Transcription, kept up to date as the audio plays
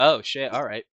Oh shit! All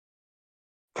right.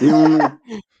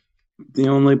 The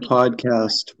only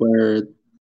podcast where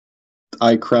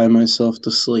I cry myself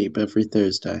to sleep every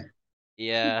Thursday.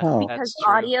 Yeah, Oh. Because that's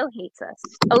true. audio hates us.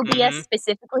 OBS Mhm.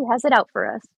 specifically has it out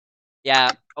for us.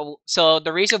 Yeah. So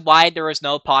the reason why there was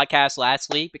no podcast last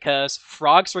week because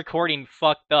Frog's recording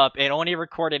fucked up. It only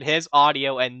recorded his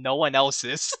audio and no one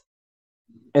else's.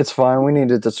 It's fine. We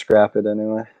needed to scrap it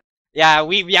anyway. Yeah,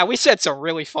 we said some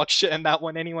really fuck shit in that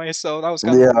one anyway. So that was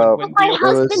kind of a Yeah. win-win My deal.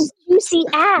 husband's juicy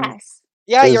ass.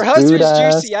 Yeah, It your was husband's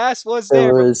dude-ass, juicy ass was It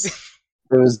there. was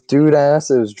it was dude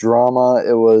ass. It was drama.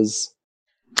 It was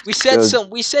We said Good.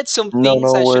 some No, things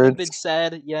no that shouldn't have words. been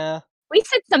said. Yeah. We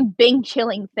said some Bing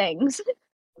chilling things.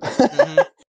 Mhm.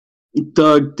 He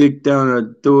dug dick down a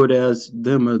dude ass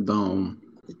dimmadome.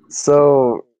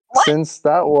 So What? since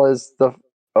that was the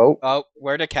Oh,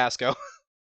 where did Cass go?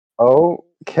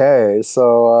 okay,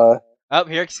 so Oh,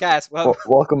 here's Cass. Well,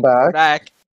 welcome we're back.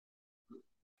 back.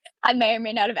 I may or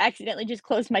may not have accidentally just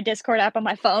closed my Discord app on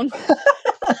my phone.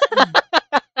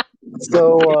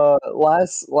 So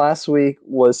last week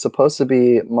was supposed to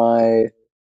be my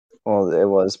it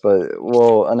was, but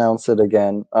we'll announce it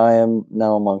again. I am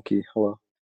now a monkey. Hello.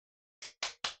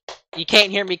 You can't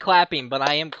hear me clapping, but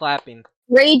I am clapping.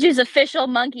 Rage's official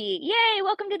monkey. Yay!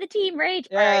 Welcome to the team, Rage.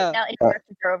 Yeah. All right, now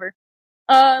interruptions are over.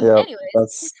 Yeah, Anyways,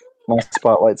 that's my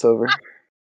spotlight's over.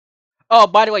 Oh,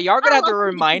 by the way, y'all are gonna I have to love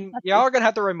remind monkey y'all are gonna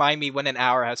have to remind me when an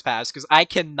hour has passed because I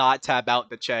cannot tab out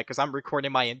the chat because I'm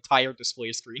recording my entire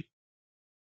display screen.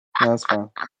 That's fine.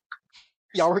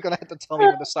 Y'all are gonna have to tell me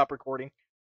when to stop recording.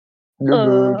 You're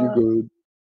good. You're good.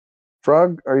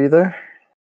 Frog, are you there?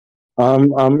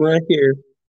 I'm right here.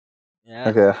 Yeah.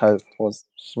 Okay, I was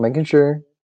just making sure.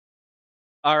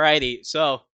 Alrighty,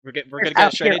 so we're gonna We're get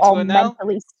out straight here into all it now.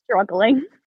 mentally struggling.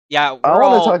 Yeah, I we're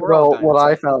want to all talk we're all about what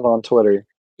dying. I found on Twitter.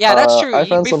 Yeah, that's true. I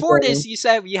found Before something. this, you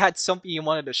said you had something you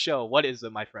wanted to show. What is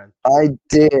it, my friend? I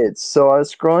did. So I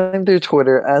was scrolling through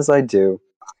Twitter as I do,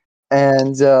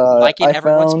 and Liking I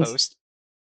everyone's found. post.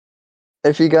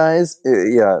 If you guys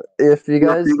you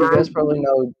guys probably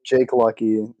know Jake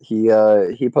Lucky.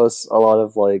 He posts a lot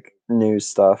of like news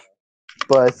stuff.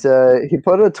 But he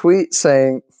put a tweet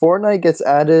saying Fortnite gets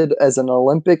added as an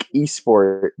Olympic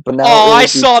esport, but now Oh, it will I be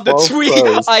saw the 12 tweet.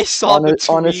 pros I saw the tweet.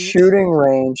 on a shooting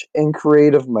range in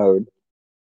creative mode.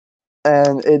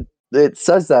 And it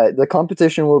says that the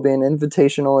competition will be an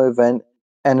invitational event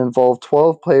and involve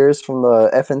 12 players from the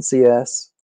FNCS.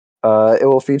 It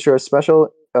will feature a special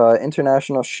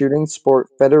international shooting sport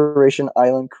federation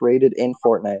island created in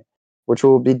Fortnite, which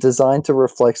will be designed to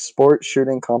reflect sport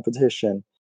shooting competition.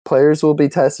 Players will be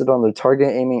tested on their target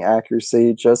aiming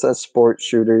accuracy, just as sport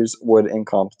shooters would in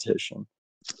competition.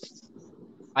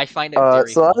 I find it very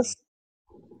So funny.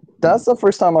 that's the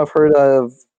first time I've heard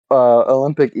of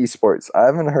Olympic esports. I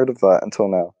haven't heard of that until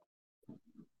now.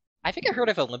 I think I heard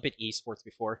of Olympic esports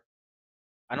before.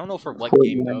 I don't know for what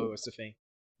game though. Was the thing.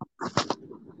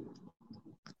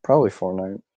 Probably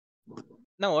Fortnite.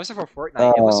 No, it wasn't for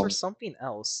Fortnite. It was for something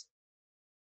else.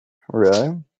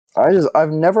 Really? I've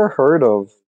never heard of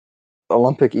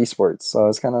Olympic esports, so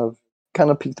it's kind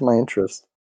of piqued my interest.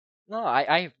 No,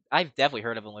 I've definitely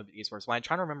heard of Olympic esports. But I'm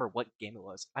trying to remember what game it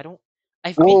was. I think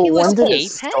Well, it was when did it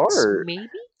Apex, start? maybe.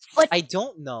 But I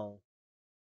don't know.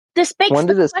 this begs When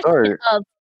the did it question start? of: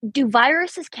 do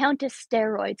viruses count as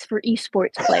steroids for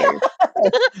esports players?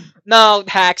 No,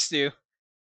 hacks do.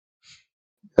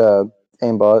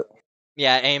 Aimbot.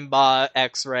 Yeah, aimbot,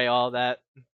 X-ray, all that.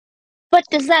 But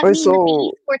does that Wait, mean so- that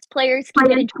the esports players can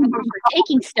get in trouble for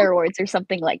taking steroids or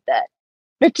something like that?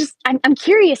 That just I'm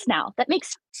curious now. That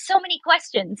makes so many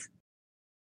questions.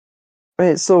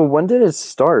 Wait, so when did it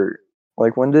start?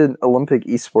 Like, when did Olympic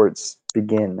esports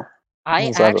begin? I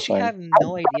Was that a actually thing? have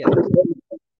no idea.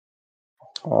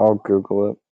 I'll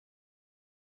Google it.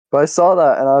 But I saw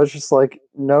that and I was just like,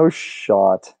 no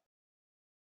shot.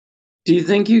 Do you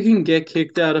think you can get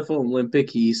kicked out of Olympic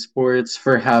esports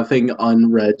for having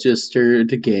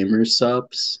unregistered gamer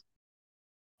subs?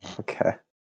 Okay.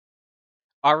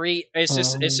 Are we? Is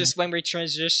this when we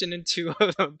transition into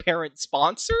a parent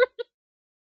sponsor?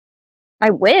 I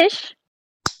wish.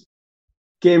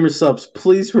 Gamer subs,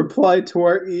 please reply to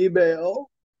our email.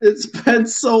 It's been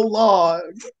so long.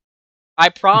 I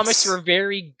promise we're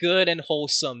very good and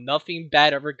wholesome. Nothing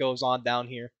bad ever goes on down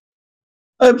here.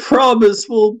 I promise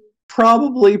we'll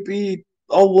probably be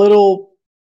a little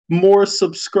more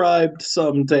subscribed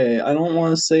someday. I don't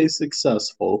want to say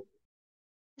successful.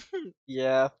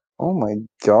 Yeah. Oh my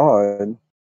god.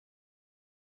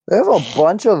 They have a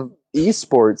bunch of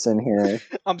esports in here.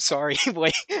 I'm sorry.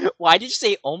 Wait, why did you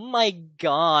say, "Oh my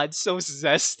god," so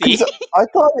zesty? 'Cause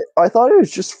I thought it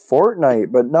was just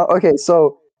Fortnite, but no. Okay,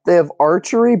 so they have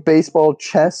archery, baseball,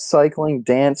 chess, cycling,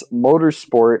 dance,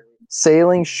 motorsport,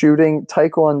 sailing, shooting,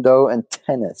 taekwondo, and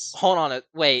tennis. Hold on.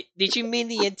 Wait, did you mean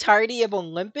the entirety of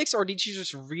Olympics, or did you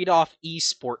just read off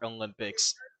esport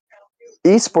Olympics?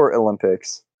 Esport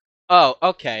Olympics. Oh,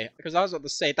 okay. Because I was about to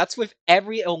say that's with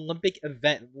every Olympic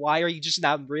event. Why are you just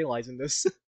now realizing this?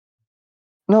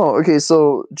 No, okay,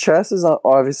 so chess is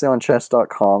obviously on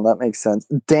chess.com. That makes sense.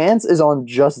 Dance is on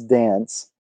Just Dance.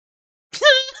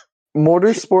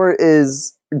 Motorsport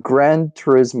is Gran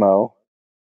Turismo.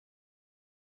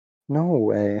 No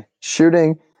way.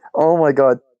 Shooting. Oh my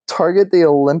god. Target the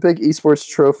Olympic esports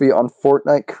trophy on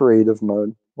Fortnite creative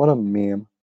mode. What a meme.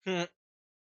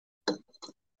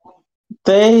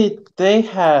 They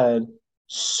had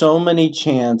so many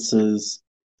chances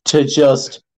to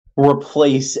just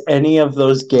replace any of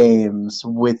those games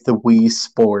with the Wii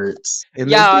Sports. And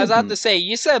Yeah, they I was about to didn't. say,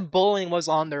 you said bowling was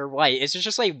on their right. Is it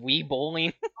just like Wii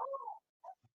bowling?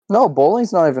 No,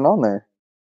 bowling's not even on there.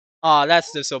 Aw,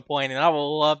 that's disappointing. I would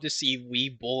love to see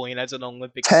Wii bowling as an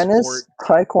Olympic Tennis,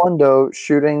 sport. taekwondo,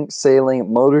 shooting, sailing,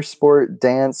 motorsport,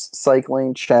 dance,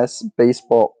 cycling, chess,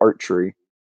 baseball, archery.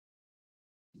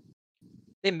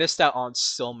 They missed out on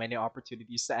so many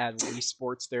opportunities to add Wii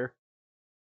sports there.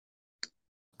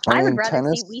 I would mean, rather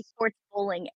tennis. see Wii Sports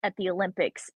bowling at the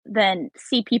Olympics than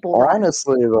see people run.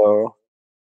 Honestly, though,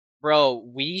 Bro,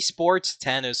 Wii Sports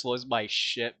tennis was my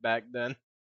shit back then.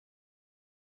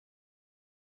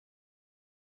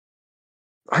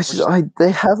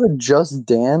 they have a Just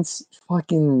Dance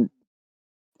fucking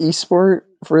esport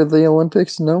for the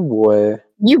Olympics. No way.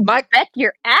 You My- bet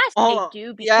your ass Hold they on.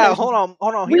 do, because Yeah, hold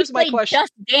on. we Here's my played question.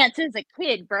 Just Dance as a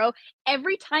kid, bro.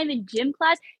 Every time in gym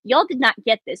class, y'all did not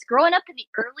get this. Growing up in the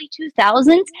early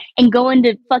 2000s and going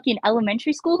to fucking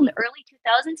elementary school in the early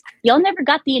 2000s, y'all never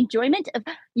got the enjoyment of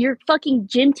your fucking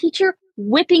gym teacher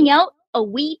whipping out a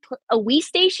Wii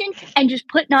station and just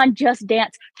putting on Just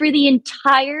Dance for the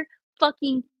entire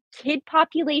fucking kid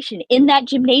population in that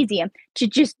gymnasium to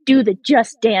just do the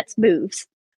Just Dance moves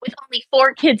with only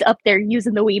 4 kids up there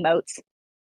using the Wiimotes.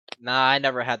 Nah, I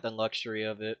never had the luxury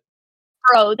of it.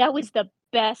 Bro, that was the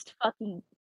best fucking.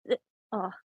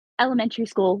 Elementary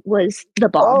school was the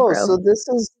bomb, bro. So this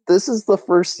is the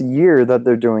first year that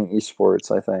they're doing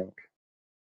esports. I think.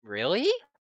 Really?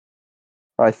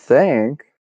 I think.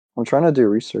 I'm trying to do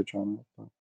research on it.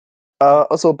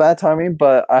 Also bad timing,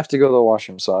 but I have to go to the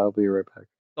washroom, so I'll be right back.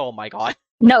 Oh my god.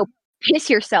 No, piss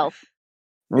yourself.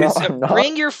 No, Is- I'm not.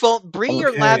 Bring your phone, bring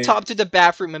your Okay. laptop to the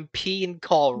bathroom and pee and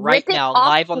call right Rip it now, off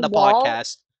live on the the wall.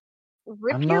 podcast.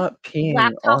 Rip I'm your not peeing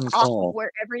laptop on off call. of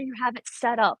wherever you have it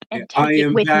set up and I take it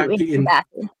am with you back into the in-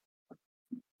 bathroom.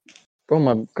 Bro,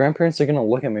 my grandparents are gonna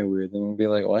look at me weird and be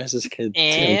like, "Why is this kid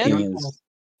And? taking his?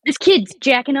 This kid's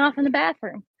jacking off in the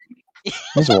bathroom.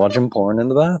 He's watching porn in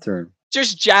the bathroom."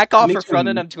 Just jack off Let me in front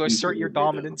of turn them to assert your the radio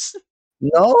down. dominance.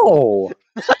 No,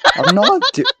 I'm not.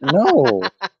 No,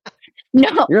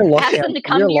 No, you're lucky. ask them to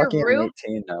come You're to your lucky I'm room.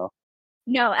 18 now.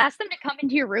 No, ask them to come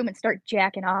into your room and start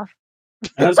jacking off.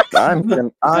 I'm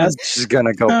just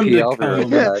gonna go Time pee. to I'll be right come.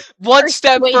 back. One First,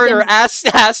 step wait, further, then-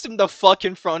 ask them to fuck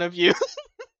in front of you.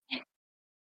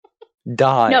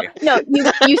 Die. No,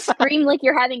 you scream like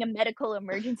you're having a medical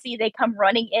emergency. They come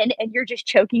running in, and you're just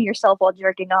choking yourself while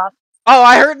jerking off. Oh,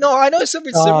 I know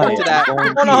something similar Die. to that. Don't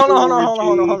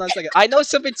Hold on a second. I know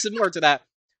something similar to that.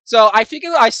 So I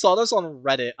figured I saw this on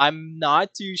Reddit. I'm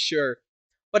not too sure,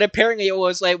 but apparently it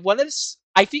was like one of.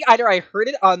 I think either I heard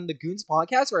it on the Goons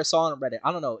podcast or I saw it on Reddit.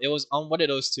 I don't know. It was on one of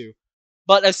those two.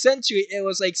 But essentially, it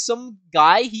was like some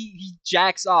guy he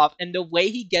jacks off, and the way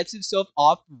he gets himself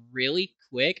off really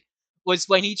quick was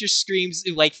when he just screams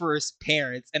like for his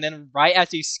parents, and then right as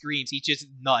he screams, he just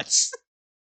nuts.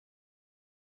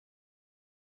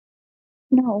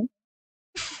 No.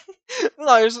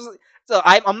 No, it was just, so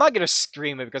I'm not gonna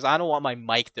scream it because I don't want my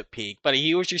mic to peak. But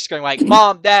he was just screaming like,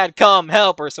 "Mom, Dad, come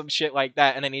help!" or some shit like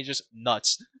that, and then he just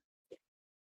nuts.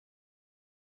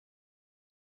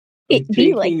 It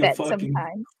be like taking a that fucking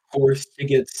sometimes. course to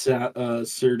get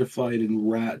certified in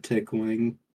rat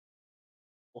tickling.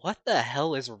 What the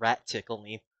hell is rat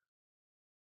tickling?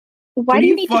 Why What do do you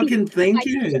you need to be fucking think I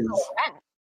it just is? know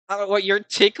that. What, you're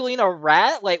tickling a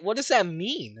rat? Like, what does that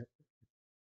mean?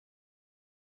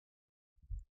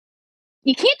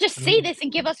 You can't just say this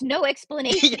and give us no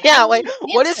explanation. Yeah, I like,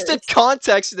 need what is the answers.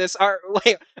 context of this?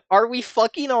 Are we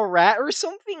fucking a rat or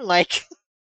something? Like,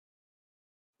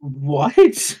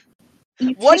 What?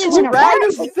 You What is tickling a rat? Why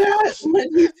does that lead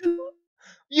you to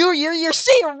You're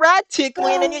saying rat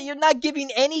tickling and you're not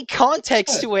giving any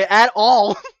context to it at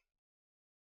all.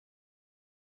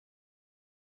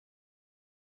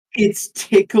 It's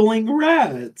tickling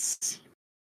rats.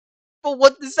 But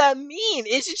what does that mean?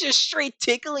 Is it just straight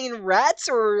tickling rats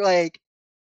or like?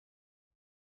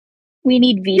 We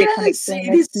need V to come Yes, explain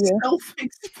it this is to you.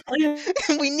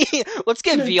 self-explanatory. We need. Let's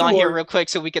get V on here real quick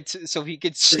so we could. So he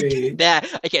could. Great. That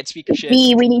I can't speak for shit.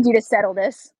 V, we need you to settle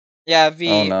this. Yeah,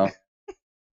 V. Oh no.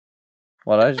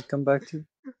 What did I just come back to?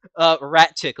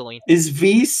 Rat tickling. Is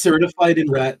V certified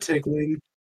in rat tickling?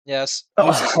 Yes.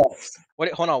 Oh,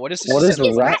 What? Hold on. What is this? what you is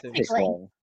send me? rat tickling? tickling?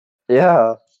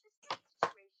 Yeah.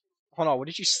 Hold on. What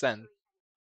did you send?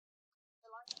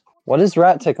 What is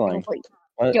rat tickling? Don't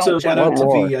What, Don't So shout out to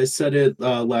lore? V. I said it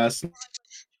last.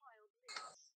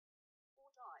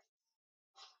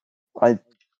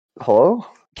 Hello?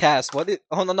 Cass. What?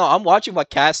 Oh no. I'm watching what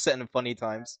Cass sent in funny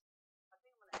times.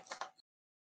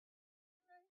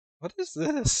 What is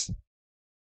this?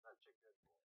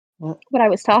 what I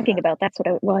was talking about. That's what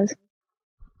it was.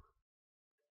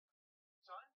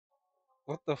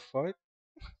 What the fuck?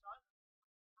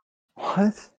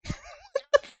 What?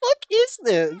 The fuck is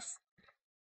this?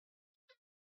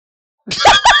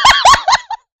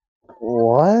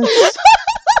 What?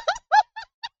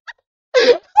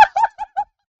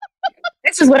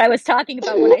 This is what I was talking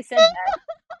about when I said that.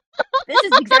 This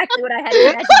is exactly what I had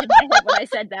imagined in my head when I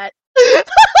said that.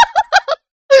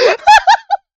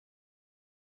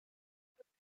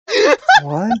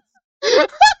 What?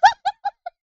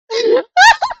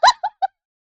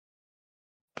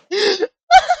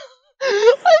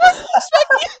 I wasn't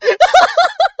expecting.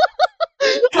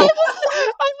 I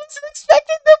wasn't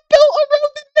expecting the belt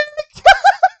around the neck.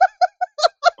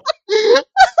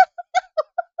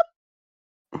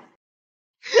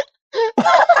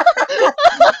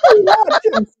 Let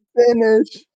him finish.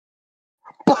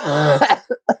 I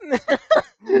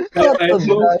That's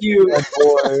hope you.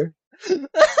 boy.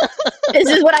 This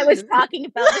is what I was talking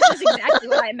about. This is exactly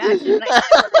what I imagined when I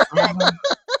said what I said.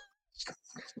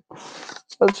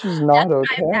 That's just not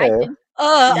That's what I okay.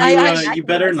 imagined. You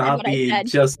better I said not what I be said.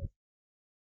 just.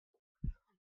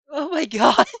 Oh my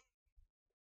god.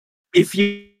 If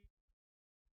you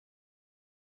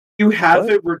have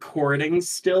What? it recording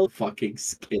still, fucking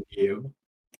skin you.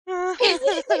 That's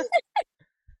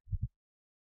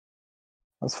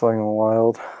fucking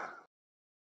wild.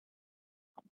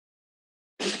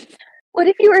 What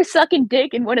if you were sucking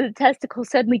dick and one of the testicles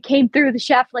suddenly came through the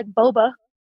shaft like boba?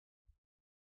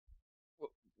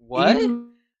 What? You-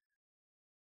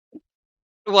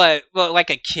 What? Like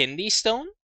a kidney stone?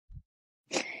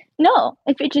 No,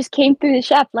 if it just came through the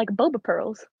shaft like boba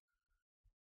pearls.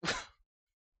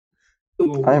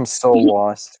 I am so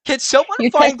lost. Can someone Your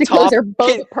find testicles are can,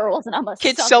 boba pearls, and I'm gonna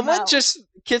can suck 'em someone out. just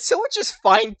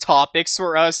find topics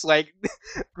for us? Like,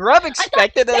 Grub I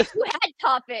expected thought you a. said you had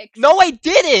topics. No, I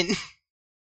didn't.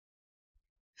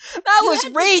 That You was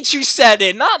had- Rage who said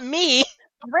it, not me.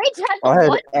 Rage had I the had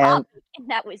one an topic, and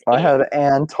that was I it. had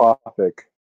an topic.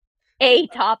 A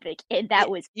topic, and that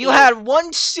was You it. had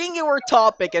one singular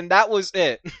topic, and that was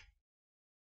it.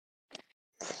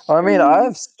 I mean, I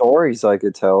have stories I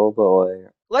could tell, but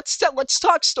like, Let's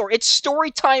talk story. It's story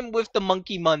time with the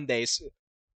Monkey Mondays.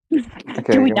 okay,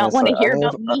 Do we give me not a want to sec. hear I mean,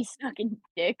 about me sucking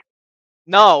dick?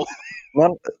 No,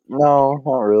 no,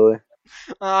 not really.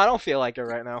 I don't feel like it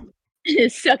right now.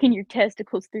 Sucking your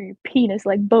testicles through your penis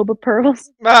like boba pearls.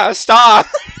 Stop.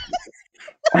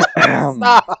 Uh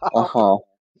Stop. huh.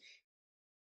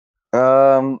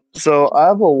 So I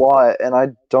have a lot, and I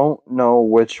don't know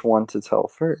which one to tell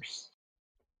first.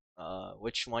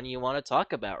 Which one you want to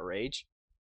talk about, Rage?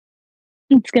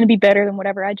 It's gonna be better than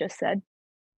whatever I just said.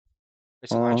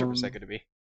 It's 100% going to be.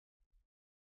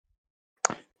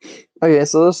 Okay,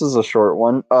 so this is a short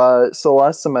one. So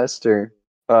last semester,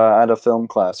 I had a film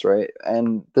class, right?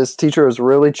 And this teacher was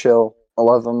really chill. I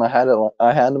love him. I had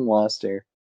him last year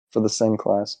for the same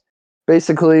class.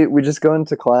 Basically, we just go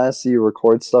into class, you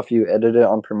record stuff, you edit it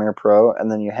on Premiere Pro,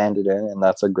 and then you hand it in, and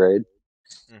that's a grade.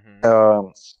 Mm-hmm.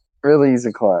 Really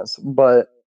easy class. But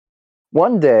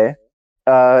one day,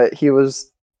 he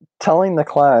was telling the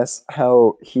class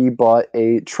how he bought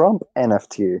a Trump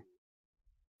NFT.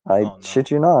 I Oh, no. shit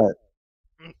you not.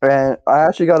 And I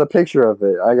actually got a picture of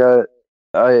it.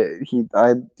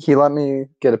 He let me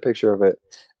get a picture of it.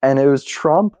 And it was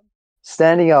Trump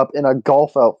standing up in a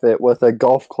golf outfit with a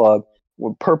golf club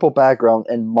with purple background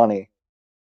and money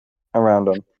around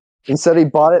him. He said he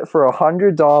bought it for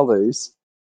 $100,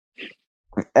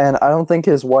 and I don't think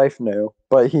his wife knew,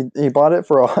 but he bought it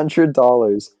for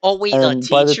 $100. Oh, wait, And a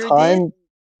by the teacher time did?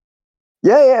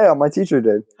 Yeah, my teacher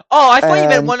did. Oh, I thought you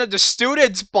meant And one of the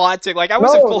students bought it. Like I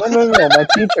wasn't no, full. my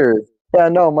teacher. Yeah,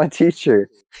 no, my teacher.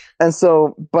 And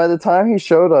so by the time he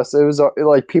showed us, it was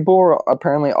like people were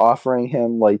apparently offering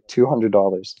him like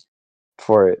 $200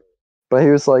 for it. But he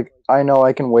was like, I know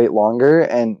I can wait longer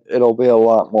and it'll be a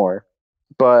lot more.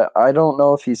 But I don't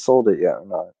know if he sold it yet or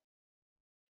not.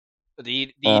 Do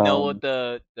you know what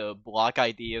the block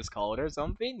ID is called or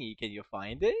something? Can you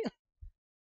find it?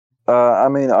 I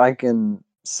mean, I can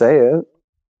say it,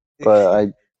 but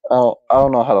I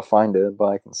don't know how to find it, but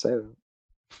I can say it.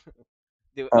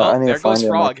 Dude, I oh, need to there goes find it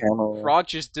in my Frog. camera. Frog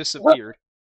just disappeared.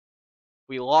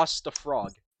 We lost the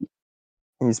frog.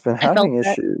 He's been I felt having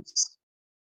that. issues.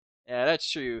 Yeah, that's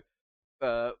true.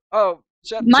 Oh,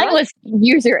 should Mine I? was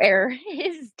user error.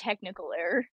 His is technical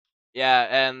error. Yeah,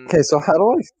 and Okay, so how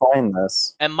do I find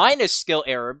this? mine is skill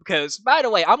error because, by the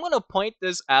way, I'm gonna point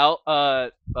this out,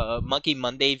 Monkey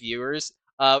Monday viewers.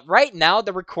 Right now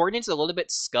the recording's a little bit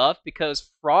scuffed because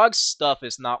Frog's stuff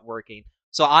is not working,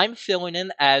 so I'm filling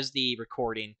in as the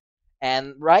recording.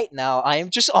 And right now I am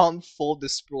just on full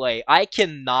display. I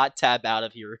cannot tab out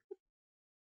of here.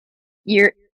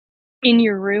 You're in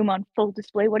your room on full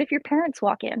display. What if your parents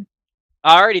walk in?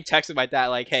 I already texted my dad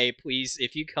like, "Hey, please,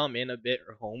 if you come in a bit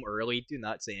or home early, do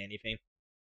not say anything."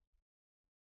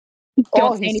 Don't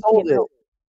Oh, say he anything sold it. about.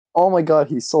 Oh my god,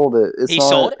 he sold it. He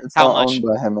sold it? It's How not much? owned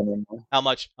by him anymore. How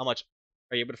much? How much?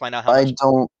 Are you able to find out how I much?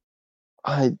 don't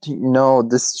know.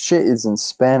 This shit is in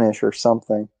Spanish or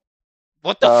something.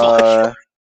 What the fuck? Uh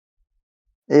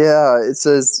yeah, it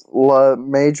says La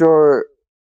Major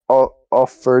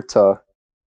Oferta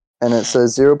and it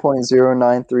says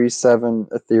 0.0937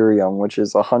 Ethereum, which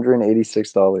is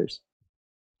 $186.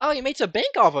 Oh, you made some bank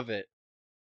off of it.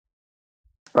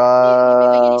 You made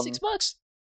like 86 Um bucks.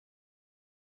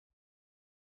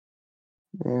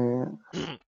 yeah.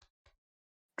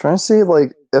 Trying to see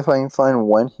like if I can find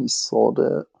when he sold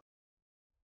it.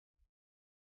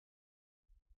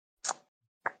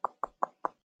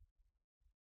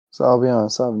 So I'll be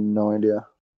honest, I have no idea.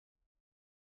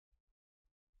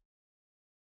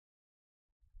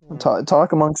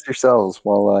 Talk amongst yourselves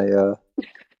while I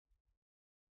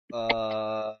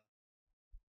Uh,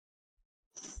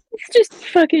 It's just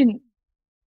fucking.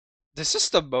 this is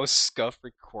the most scuffed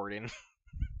recording.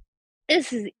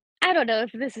 This is. I don't know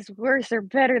if this is worse or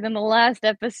better than the last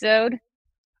episode.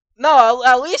 No,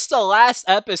 at least the last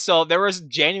episode there was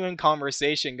genuine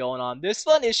conversation going on. This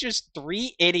one is just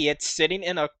three idiots sitting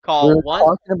in a we call. were One,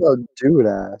 talking about dude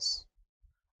ass.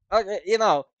 okay,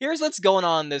 here's what's going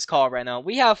on in this call right now.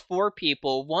 We have four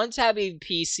people. One's having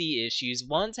PC issues.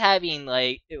 One's having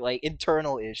like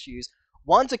internal issues.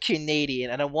 One's a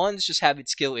Canadian, and then one's just having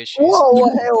skill issues.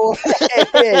 Whoa,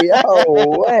 hey,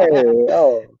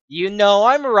 oh. You know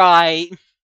I'm right.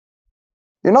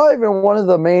 You're not even one of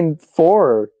the main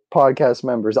four podcast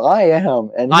members. I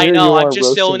am, and I here know. you I'm are just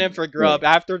roasting filling in for me. Grub.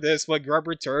 After this, when Grub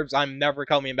returns, I'm never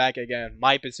coming back again.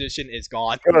 My position is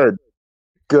gone.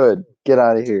 Good. Get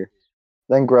out of here.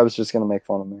 Then Grub's just gonna make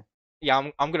fun of me. Yeah,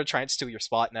 I'm gonna try and steal your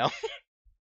spot now.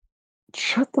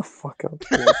 Shut the fuck up.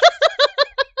 Bitch.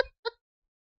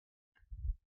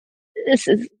 This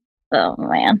is. Oh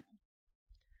man.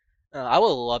 I would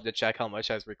love to check how much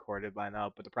I've recorded by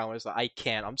now, but the problem is that I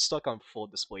can't. I'm stuck on full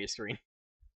display screen.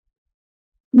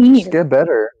 Me Just neither. get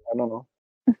better. I don't know.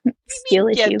 Skill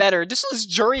Get issue. better. This was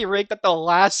jury rigged at the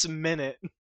last minute.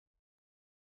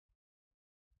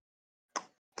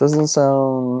 Doesn't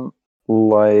sound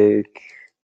like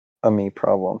a me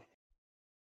problem.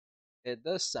 It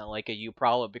does sound like a you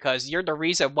problem because you're the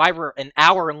reason why we're an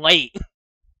hour late.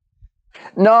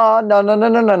 No.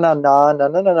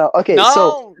 Okay, so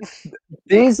No.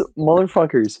 these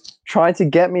motherfuckers tried to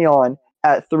get me on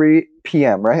at 3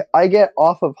 p.m., right? I get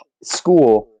off of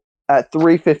school at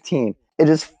 3:15. It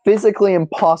is physically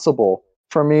impossible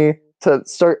for me to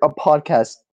start a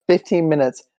podcast 15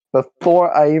 minutes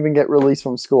before I even get released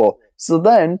from school. So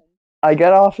then I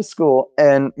get off of school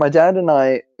and my dad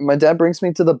brings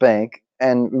me to the bank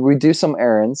and we do some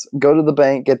errands, go to the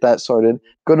bank, get that sorted,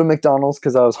 go to McDonald's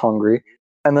because I was hungry,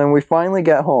 and then we finally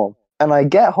get home. And I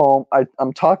get home,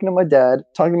 I'm talking to my dad,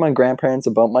 talking to my grandparents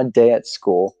about my day at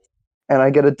school, and I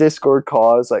get a Discord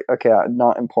call. I was like, okay,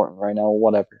 not important right now,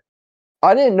 whatever.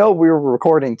 I didn't know we were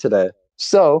recording today,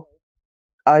 so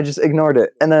I just ignored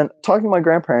it. And then talking to my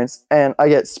grandparents, and I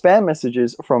get spam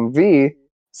messages from V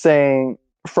saying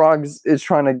Frogs is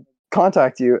trying to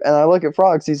contact you. And I look at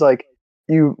Frogs, he's like,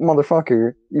 you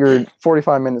motherfucker, you're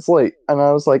 45 minutes late. And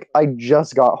I was like, I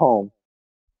just got home.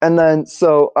 And then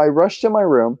so I rush to my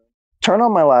room, turn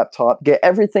on my laptop, get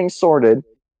everything sorted,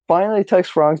 finally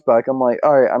text Frogs back. I'm like,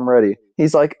 all right, I'm ready.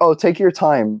 He's like, "Oh, take your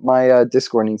time. My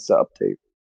Discord needs to update."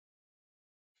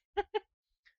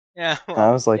 Yeah, And well,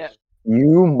 I was like, yeah.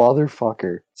 "You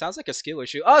motherfucker!" Sounds like a skill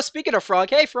issue. Oh, speaking of Frog,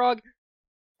 hey Frog.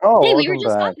 Oh, Hey, we were welcome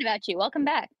just back. talking about you. Welcome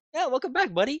back. Yeah, welcome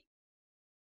back, buddy.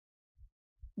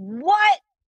 What?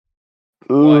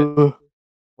 What?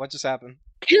 What just happened?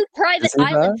 2 private Is it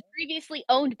islands previously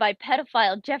owned by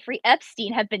pedophile Jeffrey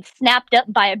Epstein have been snapped up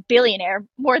by a billionaire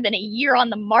more than a year on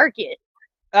the market.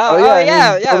 Oh, Oh, yeah, and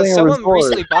yeah, he's yeah. building a Someone resort.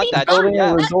 recently bought He's that building shit. a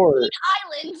Yeah. resort.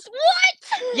 Epstein Islands.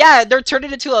 What? Yeah, they're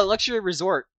turning it into a luxury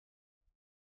resort.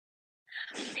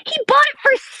 He bought it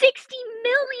for 60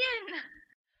 million.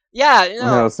 Yeah, you No,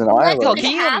 know. it's an Less island. Yo, than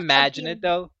can you half of imagine the- it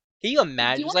though? Can you Do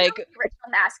imagine? you It's want to know like what the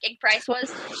original asking price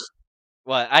was?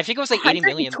 what? I think it was like 80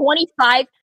 million.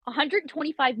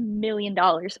 $125 million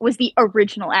was the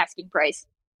original asking price.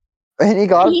 And he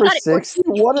got it He for got it for 60.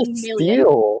 What a 60 million.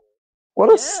 steal! What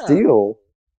a Yeah. steal!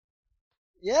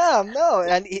 Yeah, no,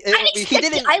 and I'd he expect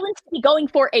didn't. the islands to be going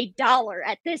for $1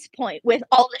 at this point with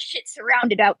all the shit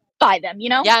surrounded out by them, you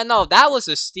know? Yeah, no, that was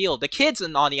a steal. The kids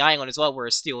on the island as well were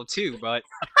a steal too, but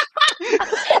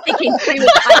They came free with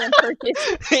the island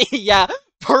purchase. yeah,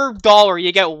 per dollar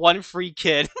you get one free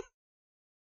kid.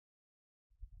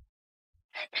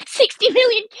 60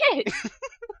 million kids.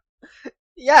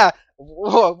 Yeah.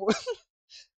 Whoa.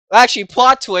 Actually,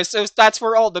 plot twist. That's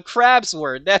where all the crabs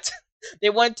were. That's they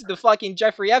went to the fucking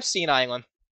Jeffrey Epstein Island.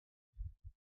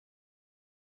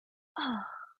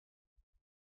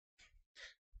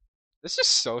 This is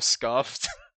so scuffed.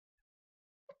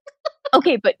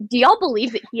 Okay, but do y'all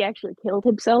believe that he actually killed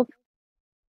himself?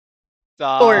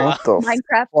 What the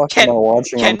Minecraft? fuck am I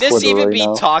watching Can on this Twitter even right be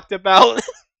now? talked about?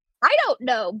 I don't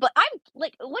know, but I'm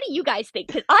like, what do you guys think?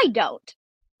 Because I don't.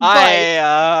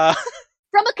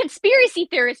 From a conspiracy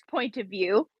theorist point of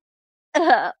view,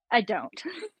 I don't.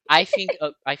 I think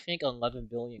 11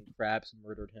 billion crabs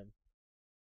murdered him.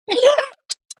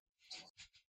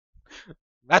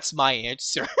 That's my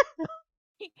answer.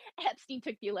 Epstein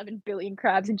took the 11 billion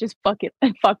crabs and just fucked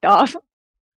off.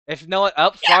 If no one,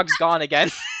 Frog's gone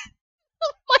again.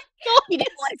 Oh my god! He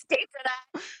didn't want to stay for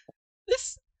that.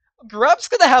 This Grub's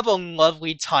gonna have a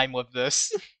lovely time with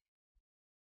this.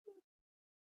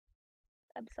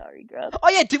 I'm sorry, Grub. Oh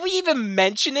yeah, did we even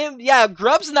mention him? Yeah,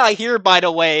 Grub's not here, by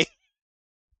the way.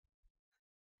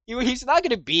 He's not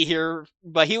gonna be here,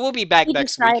 but he will be back He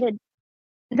next week. decided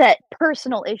that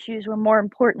personal issues were more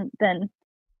important than.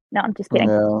 No, I'm just kidding.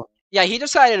 Yeah. Yeah, he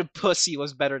decided pussy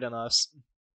was better than us.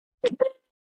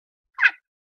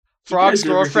 Frog's Frog's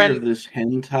girlfriend. This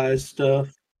hentai stuff.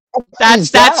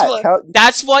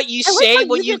 That's what you I like say how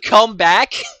when you you come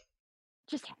back.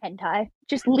 Just hentai.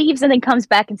 Just leaves and then comes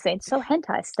back and saying, so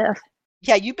hentai stuff.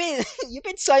 Yeah, you've been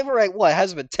silent like what?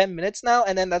 Has it been 10 minutes now,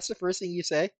 and then that's the first thing you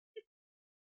say?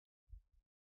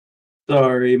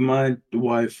 Sorry, my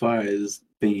Wi-Fi is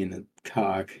being a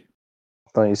cock.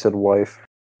 I thought you said wife.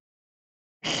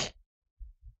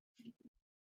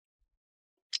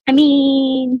 I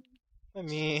mean,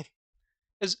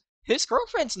 his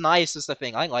girlfriend's nice is the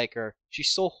thing. I like her. She's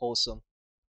so wholesome.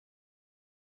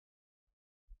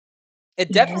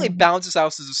 It definitely Yeah. balances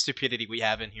out the stupidity we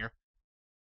have in here.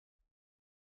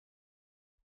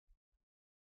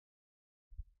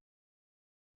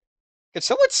 Can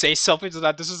someone say something so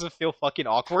that this doesn't feel fucking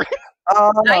awkward?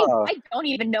 I don't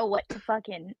even know what to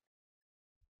fucking.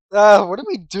 What do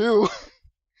we do?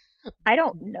 I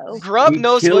don't know. Grub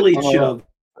knows kill what. each other.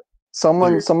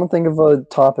 Someone think of a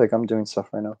topic. I'm doing stuff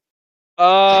right now.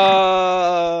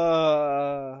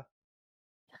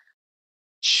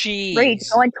 Cheese. Rage,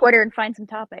 go on Twitter and find some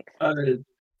topics.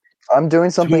 I'm doing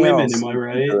something women, else. am I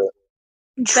right? Beverage, go on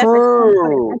Twitter and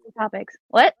True. find some topics.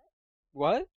 What?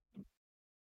 What?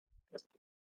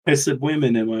 I said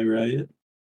women, am I right?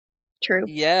 True.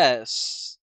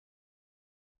 Yes.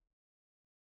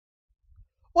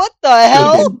 What the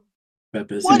hell?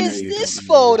 What is this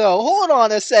photo? Hold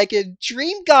on a second.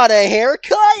 Dream got a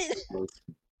haircut?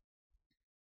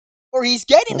 Or he's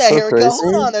getting That's a so haircut. crazy.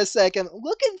 Hold on a second.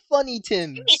 Look at Funny You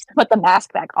Tim's. need to put the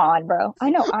mask back on, bro. I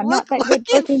know I'm not that Look good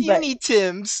at looking, but Funny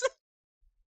Tim's.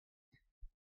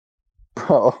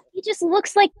 Bro. he just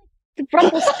looks like the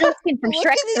Rumpelstiltskin from Look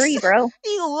Shrek at his- 3, bro.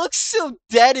 He looks so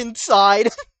dead inside.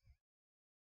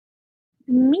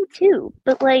 Me too,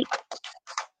 but like,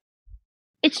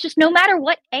 it's just no matter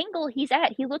what angle he's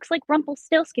at, he looks like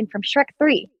Rumpelstiltskin from Shrek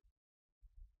 3.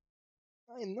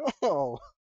 I know.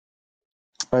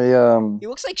 He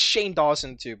looks like Shane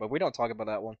Dawson too, but we don't talk about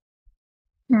that one.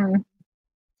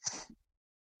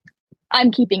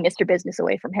 I'm keeping Mr. Business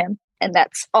away from him, and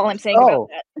that's all I'm saying about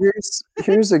that.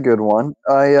 Here's a good one.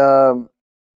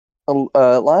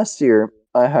 Last year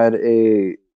I had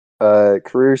a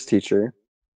careers teacher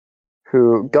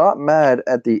who got mad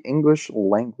at the English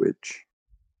language.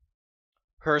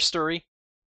 Her story.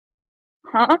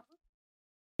 Huh?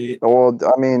 Well,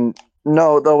 I mean,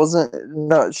 no, that wasn't.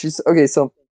 No, she's okay.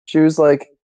 So she was like,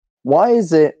 "Why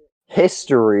is it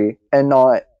history and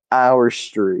not our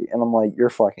street?" And I'm like, "You're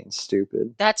fucking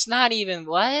stupid." That's not even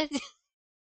what.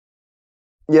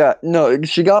 Yeah, no,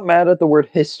 she got mad at the word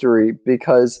history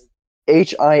because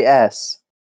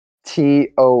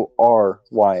HISTORY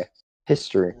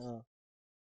history.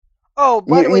 Oh,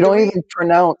 by the way, You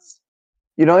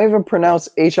don't even pronounce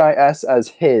HIS as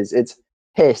his. It's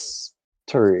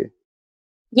history.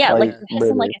 Yeah, like Like, you're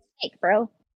hissing like really. a snake, bro.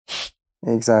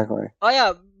 Exactly. Oh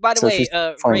yeah. By the So way, she's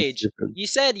fucking Rage, stupid. you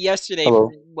said yesterday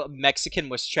Hello. Mexican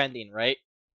was trending, right?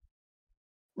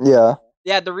 Yeah.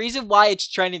 Yeah. The reason why it's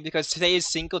trending because today is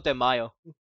Cinco de Mayo.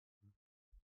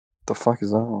 The fuck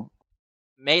is that?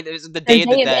 May is the The Day of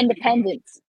the Day of Dead.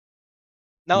 Independence.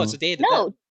 No, it's the Day of the Dead.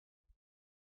 No.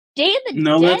 Day of the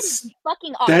No, Dead that's- is in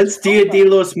fucking That's October. Dia de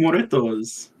los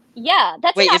Muertos. Yeah,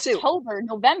 that's Wait, in is it- October,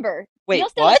 November. Wait,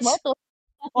 Dios de los what? Muertos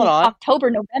is Hold fucking on. October,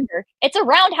 November. It's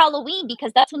around Halloween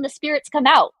because that's when the spirits come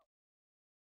out.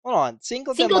 Hold on.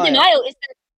 Cinco de Cinco de Mayo.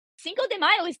 Cinco de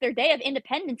Mayo is their day of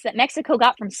independence that Mexico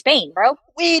got from Spain, bro.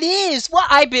 Wait, it is. What?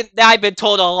 I've been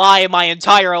told a lie my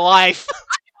entire life.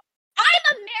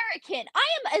 I'm American. I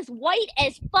am as white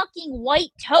as fucking white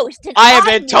toast. And I have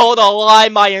been knew- told a lie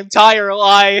my entire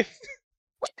life.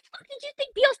 What the fuck did you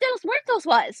think Dios de los Muertos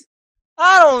was?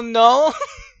 I don't know.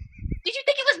 Did you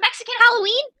think it was Mexican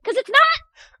Halloween? Because it's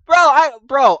not.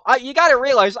 Bro, you gotta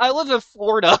realize I live in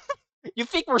Florida. You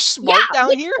think we're smart Yeah,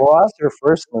 down here? Well, that's your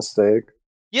first mistake.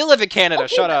 You live in Canada.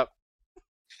 Okay, Shut but- up.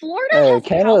 Florida Hey, has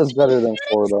Canada's Halloween better than mechanics?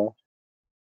 Florida.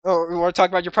 Oh, you want to talk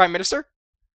about your prime minister?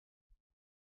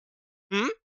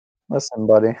 Listen,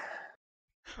 buddy.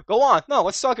 Go on. No,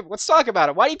 let's talk about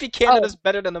it. Why do you think Canada's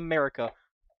better than America?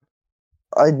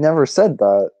 I never said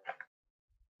that.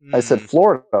 I said Hmm.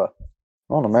 Florida,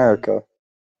 not America.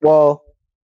 Well,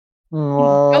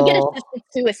 Go get assisted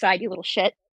suicide, you little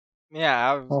shit.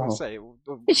 Yeah, I was gonna Oh.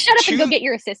 say. Shut up and go get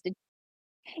your assisted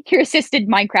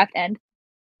Minecraft end.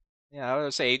 Yeah, I was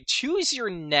gonna say choose your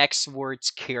next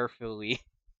words carefully.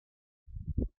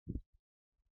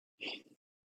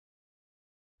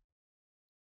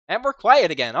 And we're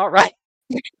quiet again. All right.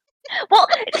 Well,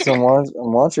 so I'm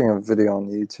watching a video on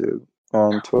YouTube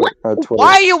on Twitter.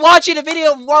 Why are you watching a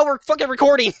video while we're fucking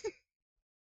recording?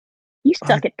 you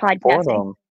suck at podcasting.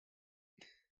 Boredom.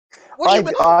 What do you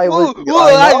mean? I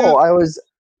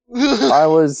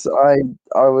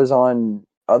was on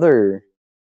other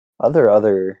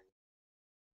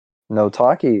no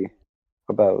talkie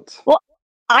about.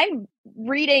 I'm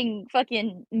reading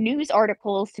fucking news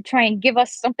articles to try and give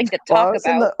us something to talk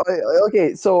about.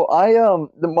 Okay, so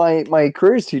my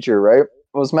careers teacher, right,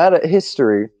 was mad at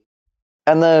history,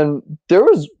 and then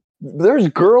there's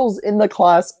girls in the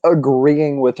class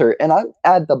agreeing with her, and I'm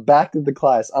at the back of the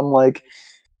class. I'm like,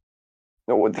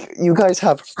 you guys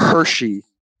have Hershey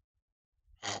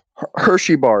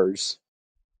bars.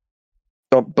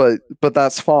 But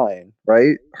that's fine,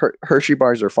 right? Hershey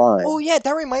bars are fine. Oh yeah,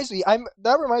 that reminds me. I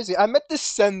meant to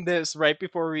send this right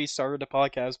before we started the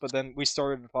podcast, but then we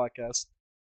started the podcast.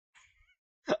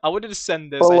 I wanted to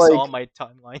send this. But, I saw like- on my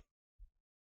timeline.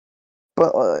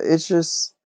 But it's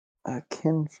just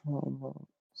akin from.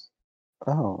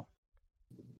 Oh.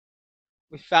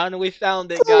 We finally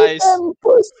found it, guys.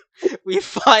 We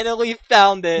finally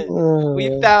found it.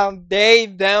 We found they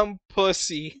them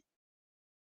pussy.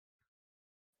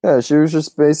 Yeah, she was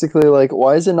just basically like,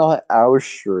 why is it not our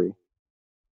story?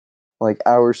 Like,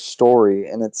 our story.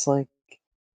 And it's like,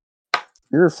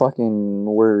 you're a fucking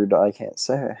word I can't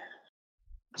say.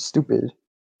 Stupid.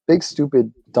 Big,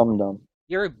 stupid, dum-dum.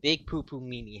 You're a big poo poo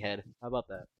meanie head. How about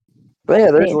that? But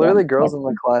yeah, there's Yeah, literally yeah. girls in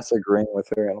the class agreeing with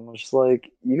her. And I'm just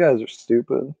like, you guys are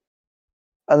stupid.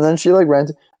 And then she, like,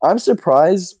 I'm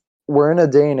surprised we're in a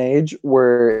day and age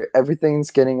where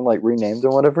everything's getting, like, renamed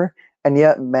and whatever. And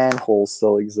yet manholes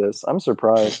still exist. I'm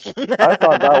surprised. I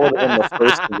thought that would have been the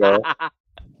first to go.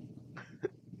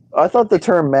 I thought the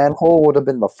term manhole would have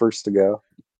been the first to go.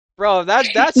 Bro, that's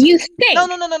You think?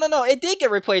 No. It did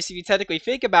get replaced if you technically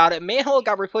think about it. Manhole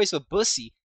got replaced with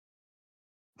bussy.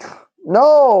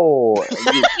 No!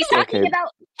 He's talking Okay.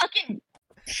 about fucking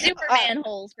Superman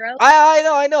holes, bro.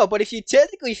 I know, but if you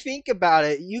technically think about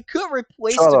it, you could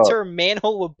replace Shut the up. term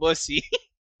manhole with bussy.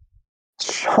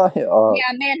 Shut up.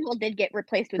 Yeah, manhole did get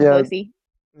replaced with Yeah. pussy.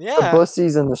 The Yeah.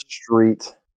 bussy's in the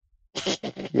street.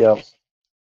 Yep.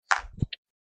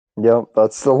 Yep,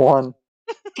 that's the one.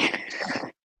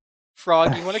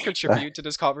 Frog, you want to contribute to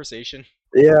this conversation?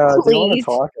 Yeah, do you want Please. to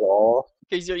talk at all?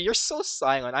 Because you're so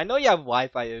silent. I know you have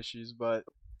Wi-Fi issues, but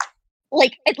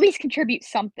Like, at least contribute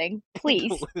something,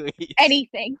 please. please.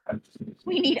 Anything.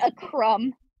 We need a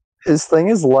crumb. His thing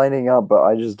is lighting up, but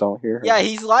I just don't hear him. Yeah,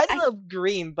 he's lighting up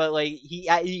green, but like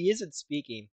he isn't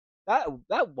speaking. That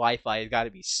Wi-Fi has got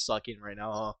to be sucking right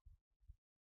now, huh?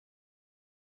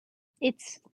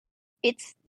 It's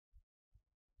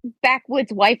backwoods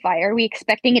Wi-Fi. Are we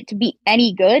expecting it to be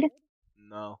any good?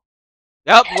 No.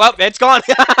 Yep, well, it's gone.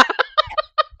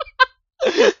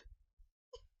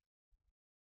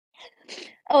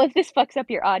 Oh, if this fucks up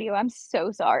your audio, I'm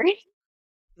so sorry.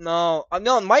 No,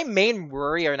 no. My main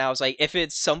worry right now is like if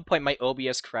at some point my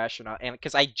OBS crash or not, and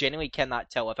because I genuinely cannot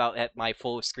tell without at my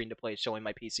full screen to play showing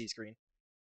my PC screen.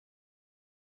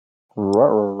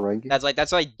 Right. That's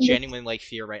what I genuinely like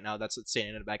fear right now. That's what's sitting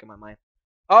in the back of my mind.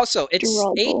 Also, it's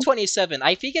Trouble. 8:27.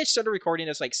 I think I started recording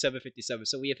this like 7:57,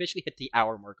 so we officially hit the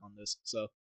hour mark on this. So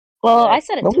Well, Yeah. I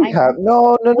set a No, we timer. have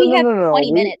no. We have No.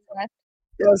 20 minutes left.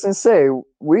 Yeah, I was gonna say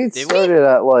we Did we? started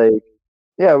at like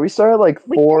we started like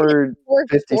We started at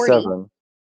 4:57.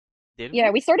 did Yeah,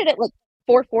 we? we started at like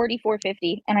 4:40,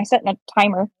 4:50, and I set a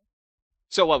timer.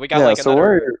 So what? We got Yeah, like so another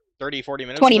we're 30, 40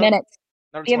 minutes. 20 or so? minutes.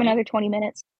 Another We have 20? another 20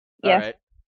 minutes. All Yeah. right.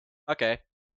 Okay.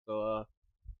 So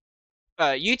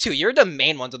you two, you're the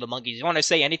main ones of the monkeys. You want to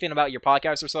say anything about your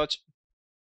podcast or such?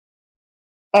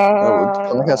 Can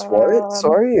I guess what?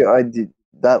 Sorry, I did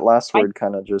that last I- word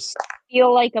kind of just.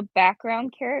 Feel like a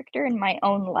background character in my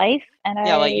own life, and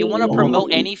Yeah, like you want to Oh.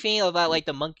 promote anything about like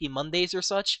the Monkey Mondays or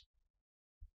such?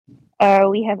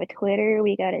 we have a Twitter,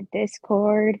 we got a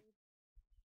Discord,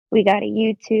 we got a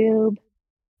YouTube,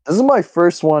 This is my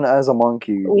first one as a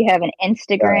monkey. we have an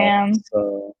Instagram.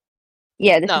 So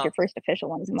Yeah, this No. is your first official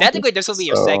one as a monkey. Technically, this will be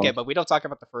your So- second, but we don't talk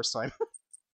about the first time.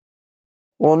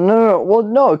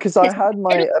 no, because I This- had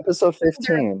my episode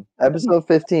 15. Episode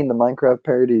 15, the Minecraft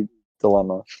parody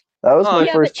dilemma. That was Oh, my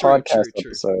yeah, first but- podcast true.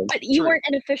 episode. But you True. weren't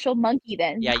an official monkey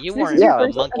then. Yeah, you This weren't is your Yeah,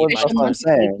 first monkey that's official what I'm monkey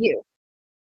saying. debut.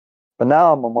 But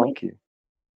now I'm a monkey.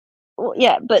 Well,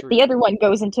 yeah, but True. the other one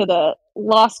goes into the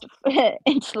lost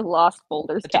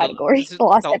folders Into category. the, The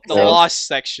lost the episodes. lost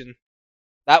section.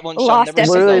 That one shall Lost never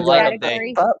see the episodes light of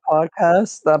category. day.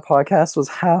 That podcast was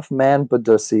half man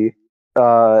badussy,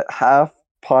 half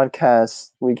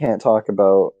podcast we can't talk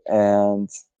about, and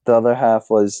the other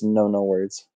half was no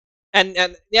words. And yeah,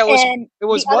 it was And the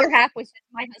other one. half was just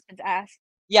my husband's ass.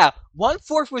 Yeah,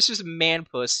 1/4 was just man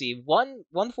pussy. One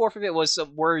fourth of it was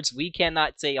some words we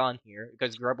cannot say on here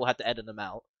because Grub will have to edit them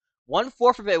out.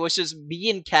 1/4 of it was just me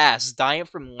and Cass dying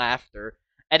from laughter,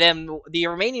 and then the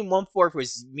remaining 1/4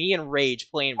 was me and Rage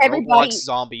playing Everybody- Roblox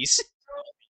zombies.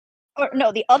 Or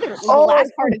no, the Oh,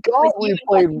 last I part of it forgot was we you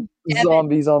played and Devin.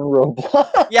 zombies on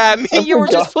Roblox. Yeah, me I and you were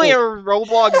just forgot. playing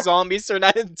Roblox zombies for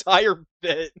that entire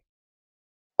bit.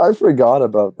 I forgot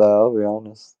about that. I'll be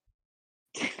honest.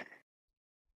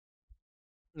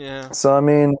 Yeah, So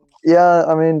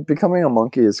becoming a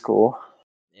monkey is cool.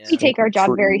 yeah. We take our job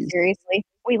very Trees. seriously.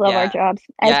 We love our Yeah. jobs.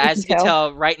 Yeah, As as you can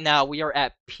tell. right now we are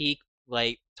at peak,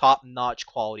 like top-notch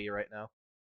quality right now.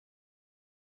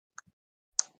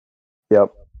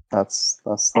 Yep, that's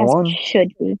the As one. it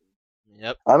should be.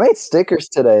 Yep. I made stickers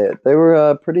today. They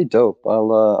were pretty dope. I'll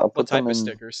What put type them of in.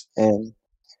 stickers? And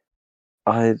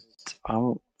I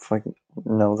don't fucking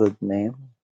know the name.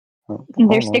 I don't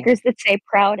They're know. stickers that say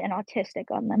proud and autistic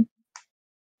on them.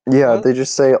 Yeah, What? they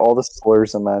just say all the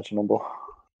slurs imaginable.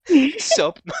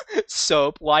 Soap.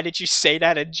 Soap. Why did you say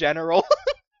that in general?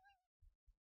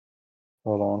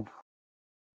 Hold on.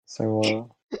 So What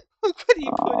do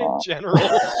you put in Aw. general?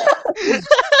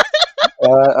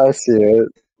 I see it.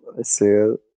 I see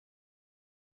it.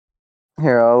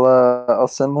 Here, I'll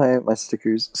send my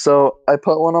stickers. So I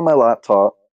put one on my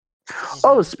laptop.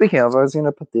 Oh, speaking of, I was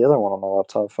gonna put the other one on my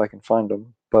laptop if I can find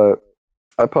them, but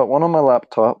I put one on my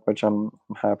laptop, which I'm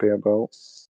happy about.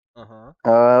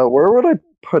 Uh-huh. Where would I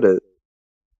put it?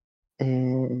 Put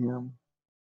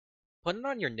it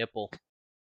on your nipple.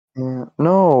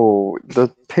 No,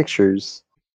 the pictures.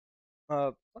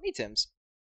 Funny Tim's.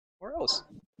 Where else?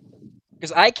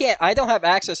 Because I don't have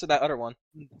access to that other one.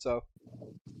 So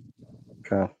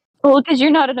Okay. Well, because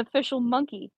you're not an official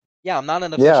monkey. yeah, I'm not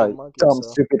an official monkey. Dumb, So.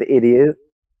 stupid idiot.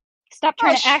 Stop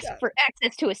trying to ask shut- for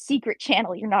access to a secret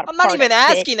channel. You're not. I'm not even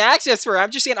asking access for it.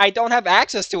 I'm just saying I don't have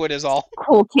access to it. Is all.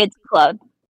 Cool Kids Club.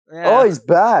 Yeah. Oh, he's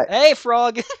back. Hey,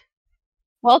 Frog.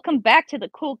 Welcome back to the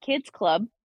Cool Kids Club.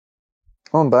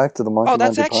 I'm back to the Monkey Oh,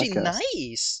 that's Mandy actually podcast.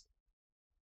 nice.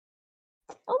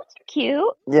 Oh, those are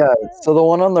cute. Yeah, so the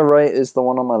one on the right is the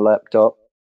one on my laptop.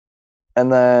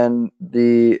 And then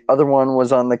the other one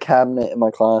was on the cabinet in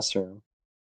my classroom.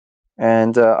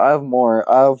 And I have more.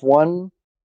 I have one.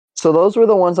 So those were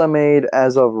the ones I made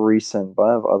as of recent, but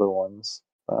I have other ones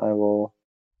that I will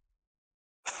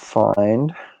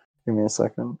find. Give me a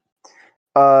second.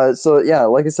 So yeah,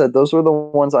 like I said, those were the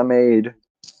ones I made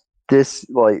this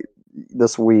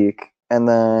week, and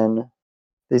then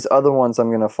these other ones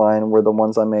I'm gonna find were the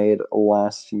ones I made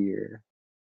last year.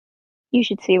 You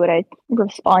should see what I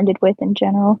responded with in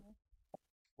general.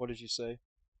 What did you say?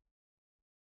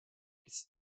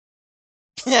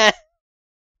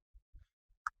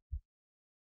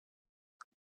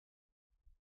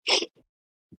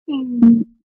 Hmm.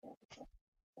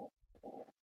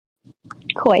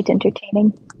 Quite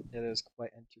entertaining. It is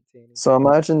quite entertaining. So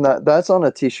imagine that's on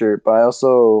a T-shirt, but I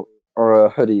also or a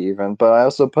hoodie even, but I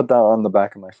also put that on the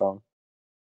back of my phone.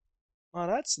 Oh,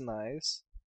 that's nice.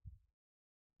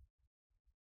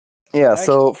 Yeah, Actually,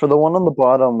 so for the one on the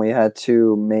bottom, we had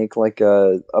to make like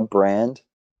a brand,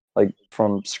 like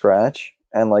from scratch,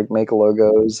 and like make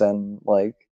logos and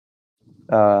like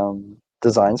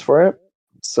designs for it.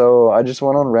 So I just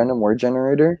went on random word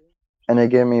generator, and it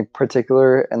gave me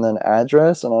particular and then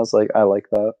address, and I was like, I like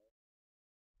that.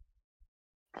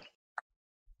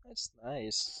 that's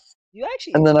nice. You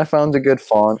actually. And then I found a good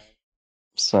font.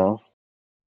 So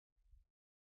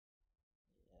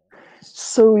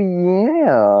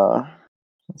yeah,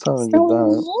 that's how I did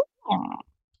that.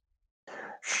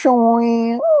 So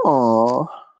yeah.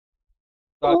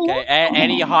 Okay,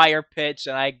 any higher pitch,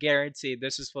 and I guarantee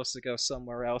this is supposed to go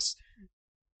somewhere else.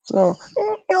 So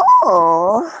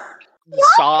yeah.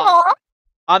 Stop.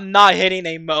 I'm not hitting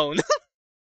a moan.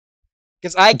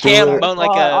 Because I Do can't it. moan For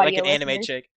all our like an audio anime listeners.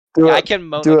 chick. Do Yeah, it. I can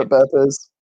moan Do like it, Bethis.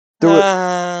 Do it.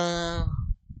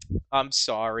 I'm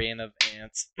sorry in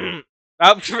advance.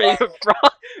 I'm for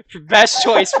Frog. Best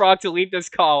choice, Frog, to leave this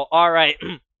call. Alright.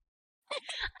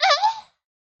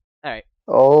 Alright.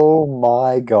 Oh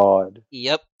my god.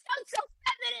 Yep. Sounds so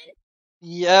feminine.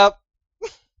 Yep.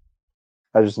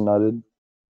 I just nutted.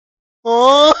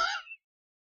 Oh.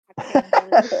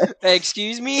 I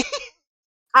Excuse me?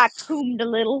 coomed a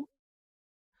little.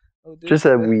 Oh, Just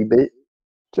a wee bit.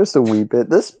 Just a wee bit.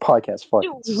 This podcast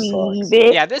fucking Wee sucks.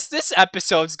 bit. Yeah, this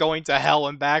episode's going to hell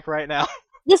and back right now.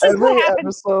 This is Every what happens.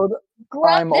 episode Grub,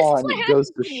 I'm this is on what goes happens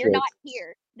to when you're shit. not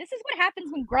here. This is what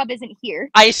happens when Grub isn't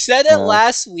here. I said it Yeah.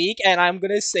 last week, and I'm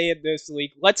gonna say it this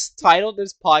week. Let's title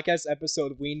this podcast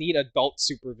episode "We Need Adult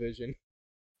Supervision."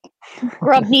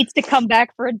 Grub needs to come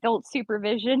back for adult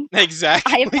supervision.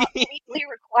 Exactly. I am not legally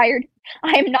required.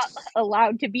 I am not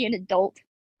allowed to be an adult.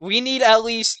 We need at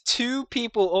least 2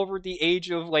 people over the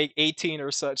age of like 18 or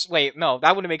such. Wait, no,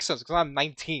 that wouldn't make sense because I'm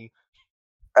 19.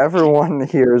 Everyone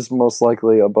here is most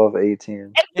likely above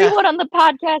 18. Everyone on the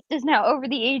podcast is now over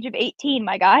the age of 18,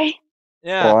 my guy.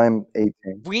 Yeah. Well, I'm 18.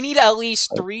 We need at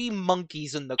least 3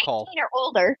 monkeys in the call. 18 or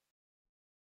older.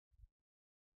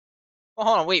 Oh,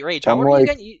 hold on, wait, Rage, how I'm old are you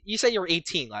like- again? You said you were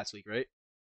 18 last week, right?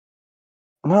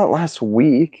 Not last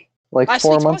week. Like Last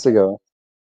 4 week's months podcast. ago.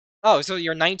 Oh, so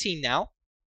you're 19 now?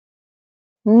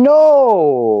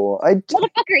 No!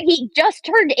 Motherfucker, he just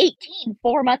turned 18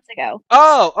 4 months ago.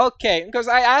 Oh, okay. Because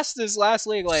I asked this last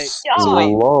week, like, so Stop.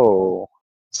 wait, Slow.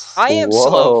 I am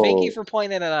slow. Thank you for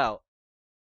pointing it out.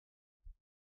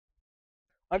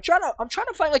 I'm trying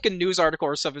to find like a news article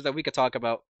or something that we could talk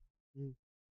about.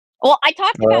 Well, I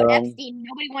talked about Um, Epstein.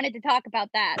 Nobody wanted to talk about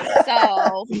that.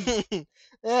 So,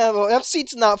 Yeah, well,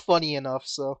 Epstein's not funny enough,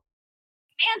 so.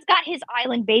 man's got his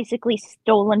island basically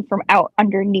stolen from out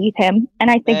underneath him, and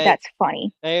I think Hey. that's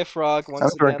funny. Hey, Frog, I'm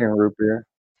once drinking again. root beer.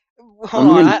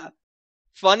 Hold on.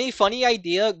 Funny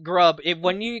idea, Grub.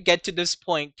 When you get to this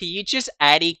point, can you just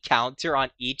add a counter on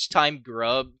each time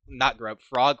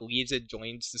Frog leaves and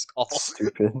joins this call?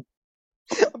 Stupid.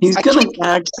 He's I gonna can't-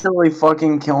 actually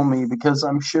fucking kill me because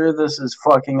I'm sure this is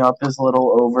fucking up his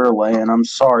little overlay, and I'm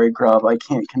sorry, Grub, I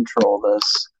can't control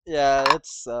this. Yeah, that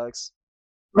sucks.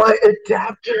 My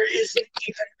adapter isn't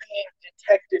even being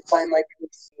detected by my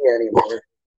PC anymore.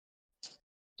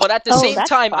 But at the Oh, same that's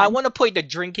time, I fun. want to play the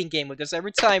drinking game with this.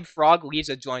 Every time Frog leaves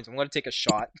and joins, I'm going to take a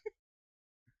shot.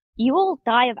 You will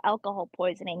die of alcohol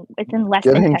poisoning within less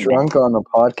than Getting 10 drunk minutes. on the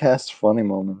podcast, funny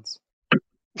moments.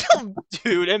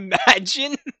 Dude,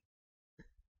 imagine.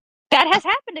 That has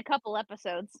happened a couple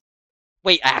episodes.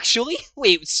 Wait, actually?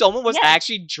 Wait, someone was Yes.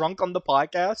 actually drunk on the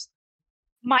podcast?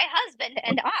 My husband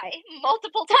and I,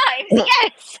 multiple times.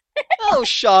 Yes. Oh,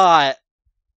 shot.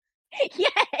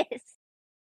 Yes.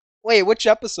 Wait, which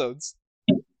episodes?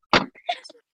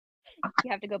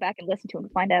 You have to go back and listen to him to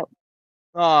find out.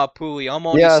 Aw, Pooey, I'm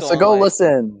only Yeah, so so go like-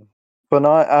 listen. But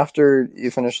not after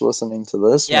you finish listening to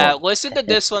this Yeah, one. listen to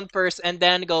this one first and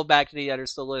then go back to the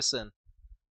others to listen.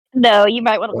 No, you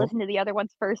might want to listen to the other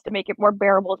ones first to make it more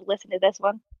bearable to listen to this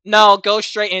one. No, go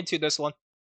straight into this one.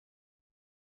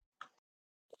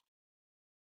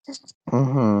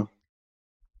 Mm-hmm.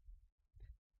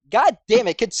 God damn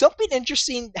it! Could something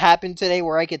interesting happen today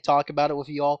where I could talk about it with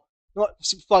you all? What?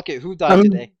 Fuck it. Who died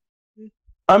today?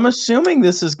 I'm assuming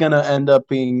this is gonna end up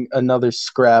being another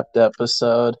scrapped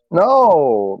episode.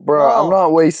 No, bro, No. I'm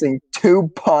not wasting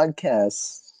 2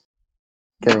 podcasts.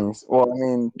 Kidding. Well, I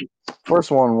mean,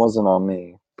 first one wasn't on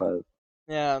me, but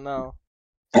Yeah, no.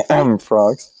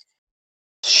 frogs.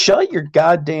 Shut your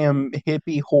goddamn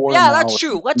hippie whore Yeah, mouth. that's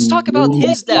true. Let's talk about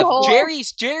his death. No.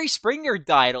 Jerry Springer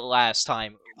died last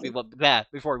time.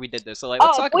 Before we did this. So let's Oh,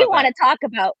 if talk we about want that. to talk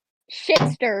about shit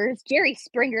stirrers, Jerry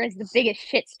Springer is the biggest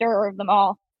shit stirrer of them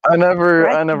all. I never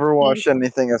Rest in watched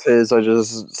anything of his. I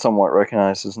just somewhat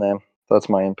recognize his name. That's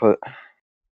my input.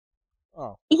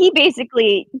 Oh. He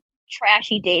basically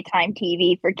trashy daytime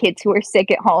TV for kids who are sick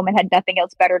at home and had nothing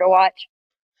else better to watch.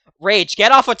 Rage,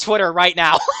 get off of Twitter right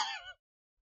now.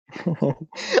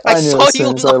 I knew saw as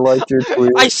soon as I liked your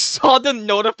tweet. I saw the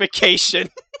notification.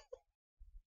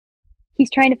 He's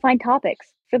trying to find topics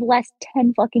for the last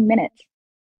 10 fucking minutes.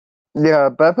 Yeah,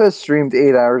 Beppa streamed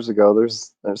 8 hours ago.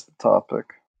 There's the topic.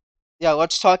 Yeah,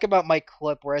 let's talk about my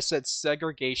clip where I said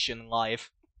segregation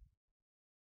live.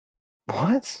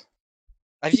 What?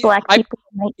 Black people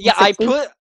in Yeah, I 1960. put.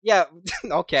 Yeah,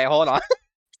 okay, hold on.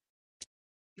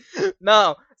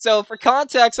 No, so for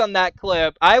context on that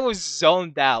clip, I was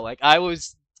zoned out. Like, I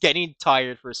was getting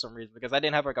tired for some reason because I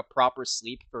didn't have like a proper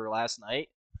sleep for last night.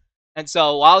 And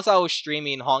so whilst I was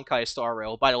streaming Honkai Star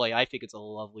Rail, by the way, I think it's a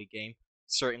lovely game.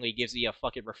 Certainly gives me a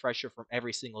fucking refresher from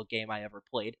every single game I ever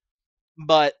played.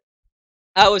 But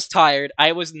I was tired.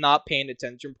 I was not paying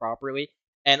attention properly.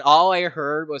 And all I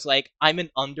heard was like, I'm an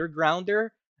undergrounder.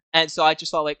 And so I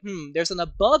just thought like, there's an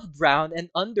above ground and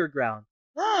underground.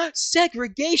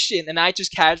 Segregation! And I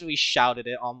just casually shouted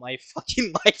it on my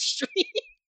fucking live stream.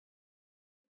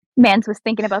 Mans was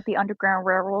thinking about the Underground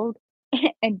Railroad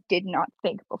and did not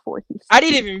think before he I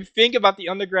didn't even think about the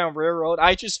Underground Railroad.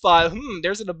 I just thought,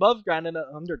 there's an above ground and an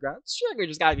underground. Sure,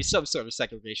 there's gotta be some sort of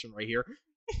segregation right here.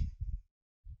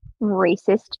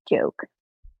 Racist joke.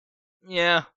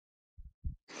 Yeah.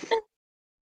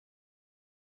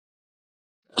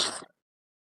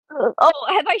 Oh,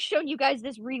 have I shown you guys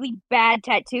this really bad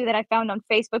tattoo that I found on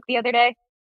Facebook the other day?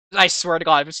 I swear to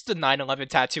God, it's the 9/11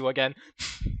 tattoo again.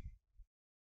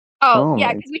 Oh, Oh yeah,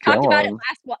 my because we talked about it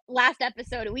God. last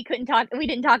episode, and we didn't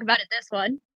talk about it this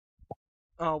one.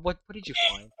 Oh, what did you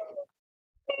find?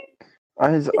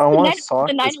 I the want nine- to sock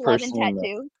the this 9/11 person in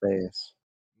tattoo. the face.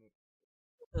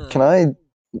 Ugh. Can I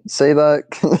say that?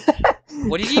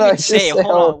 What did you Can I even just say?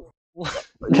 Hold on.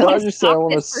 Can wanna I just say I sock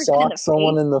want to this person in sock the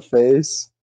someone face? in the face?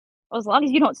 Well, as long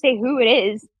as you don't say who it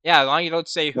is. Yeah, as long as you don't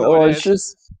say who No, it it's is.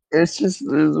 just there's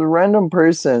a random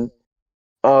person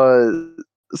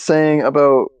saying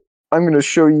about I'm gonna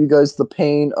show you guys the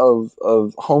pain of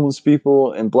homeless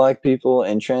people and black people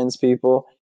and trans people,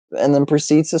 and then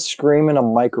proceeds to scream in a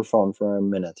microphone for a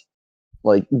minute.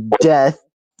 Like death,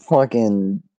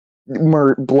 fucking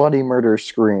bloody murder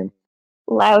scream.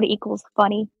 Loud equals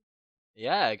funny.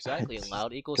 Yeah, exactly. I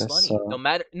Loud equals guess funny. so.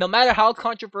 No matter how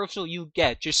controversial you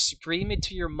get, just scream it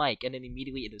to your mic, and then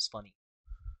immediately it is funny.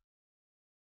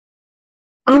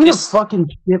 I'm gonna This- fucking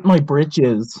shit my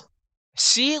britches.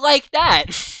 See, like that.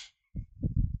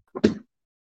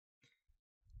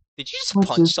 Did you just What's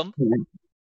punch this some? here?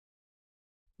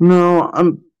 No,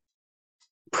 I'm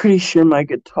pretty sure my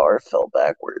guitar fell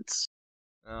backwards.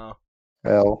 Oh.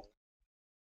 Hell.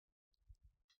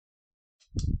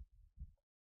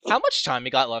 How much time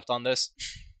we got left on this?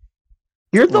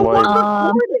 You're the Like,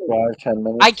 one recording. 5-10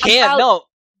 minutes. I can't. About No.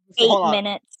 8 Hold on.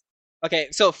 minutes. Okay,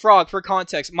 so Frog, for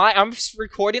context, I'm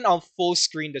recording on full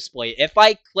screen display. If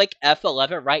I click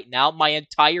F11 right now, my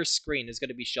entire screen is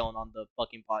gonna be shown on the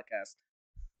fucking podcast.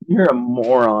 You're a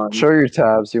moron. Show your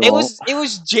tabs. You It won't.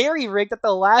 was jerry rigged at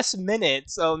the last minute,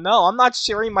 so no, I'm not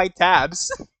sharing my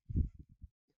tabs.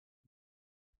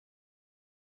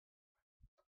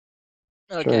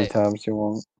 Show your Okay, tabs. You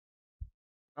won't.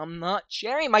 I'm not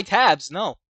sharing my tabs.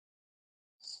 No,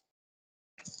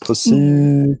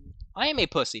 Pussy. I am a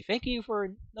pussy. Thank you for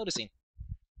noticing.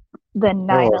 The welcome,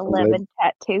 9/11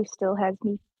 tattoo still has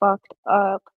me fucked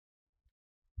up.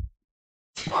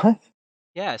 What?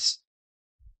 Yes.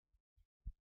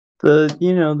 The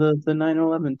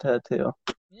 9/11 tattoo.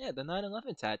 Yeah, the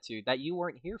 9/11 tattoo that you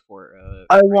weren't here for.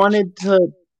 I Rach. wanted to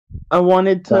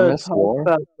Dumbest talk lore?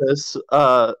 about this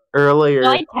earlier.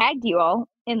 Well, I tagged you all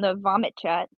in the vomit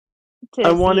chat to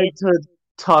I see wanted it. to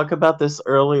talk about this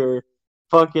earlier.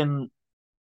 Fucking,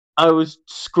 I was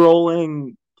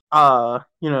scrolling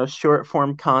short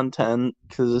form content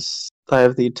because I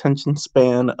have the attention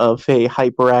span of a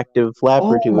hyperactive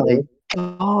Oh my labradoodle.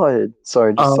 god!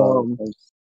 Sorry, just saw it.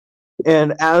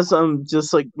 And as I'm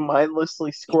just like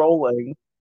mindlessly scrolling,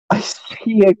 I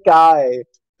see a guy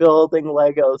building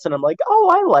Legos, and I'm like, oh,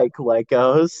 I like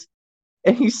Legos.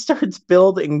 And he starts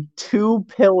building 2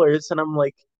 pillars, and I'm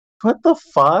like, what the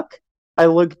fuck? I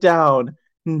look down,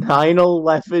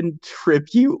 9/11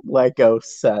 tribute Lego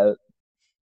set.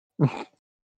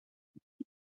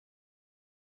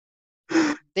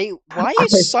 Why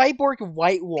is Cyborg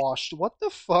whitewashed? What the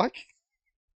fuck?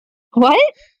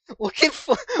 What?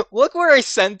 Look where I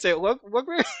sent it. Look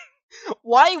where.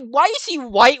 Why is he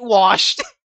whitewashed?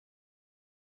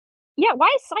 Yeah,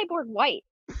 why is Cyborg white?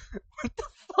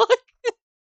 Fuck.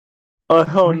 Oh What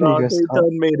are no, you guys they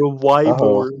done made a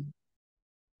whiteboard.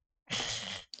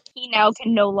 He now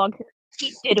can no longer.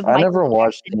 He did a I Michael never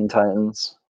watched Jackson. Teen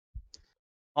Titans.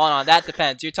 Hold on, that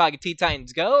depends. You're talking Teen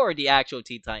Titans Go or the actual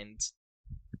Teen Titans?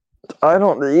 I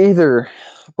don't either.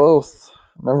 Both.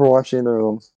 Never watched either of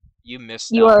them. You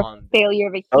missed You out are a on. failure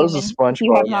of a I was human. a SpongeBob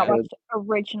You have not kid. watched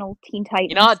original Teen Titans.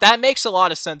 You know what? That makes a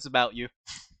lot of sense about you.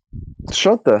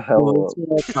 Shut the hell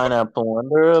up. Pineapple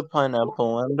under a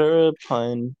pineapple under a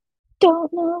pine.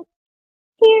 Don't know.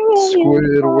 Here will you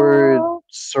Squidward go.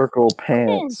 circle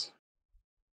pants.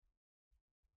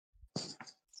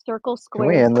 Circle Can square.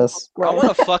 we end circle this? I square.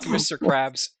 want to fuck Mr.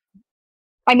 Krabs.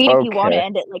 I mean, if you want to Okay.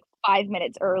 end it like 5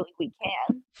 minutes early, we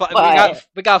can.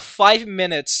 We got 5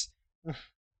 minutes.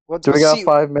 Do we got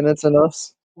 5 minutes in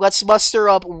us? Let's muster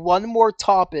up one more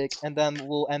topic and then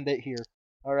we'll end it here.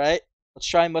 All right? Let's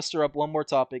try and muster up one more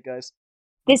topic, guys.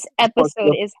 This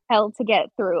episode is hell to get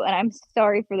through, and I'm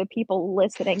sorry for the people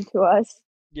listening to us.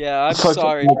 Yeah, I'm Fuck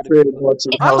sorry it, for the people. It's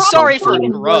I'm sorry for probably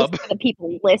even worse Grub. for the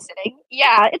people listening.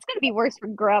 Yeah, it's gonna be worse for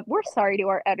Grub. We're sorry to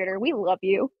our editor. We love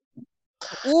you.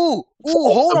 Ooh,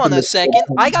 hold on a second.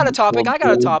 I got a topic.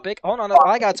 Hold on,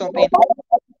 I got something.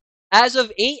 As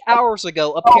of 8 hours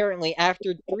ago, apparently,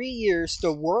 after 3 years,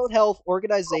 the World Health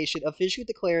Organization officially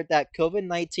declared that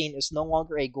COVID-19 is no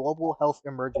longer a global health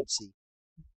emergency.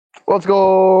 Let's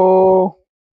go.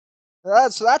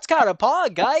 That's kind of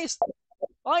pod, guys.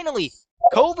 Finally,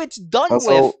 COVID's done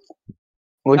Also, with.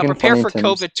 Now looking prepare funny, for Tim's.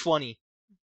 COVID-20.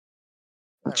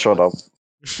 Shut up.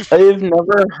 I've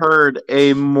never heard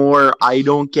a more I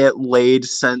don't get laid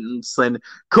sentence than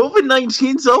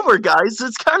COVID-19's over, guys.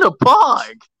 It's kind of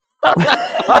bog.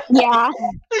 Yeah,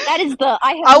 that is the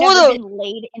I I have never would've- been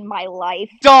laid in my life.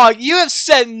 Dog, you have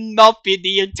said nothing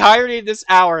the entirety of this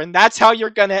hour, and that's how you're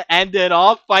gonna end it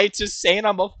off by just saying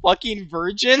I'm a fucking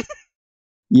virgin?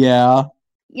 Yeah.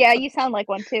 Yeah, you sound like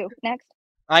one too. Next.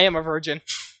 I am a virgin.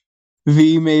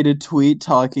 V made a tweet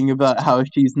talking about how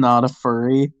she's not a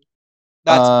furry.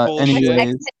 That's bullshit.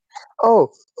 Anyways,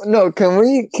 Oh no! Can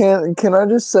I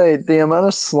just say the amount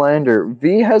of slander?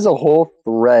 V has a whole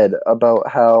thread about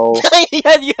how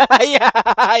yeah,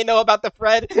 I know about the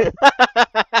Fred.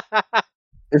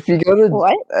 if you go to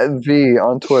What? V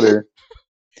on Twitter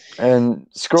and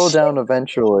scroll down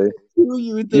eventually,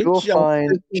 you will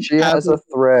find she has a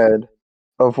thread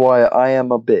of why I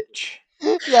am a bitch.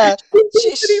 Yeah.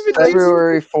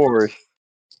 February 4th.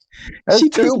 That's She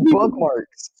 2 doesn't even-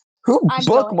 bookmarks. Who I'm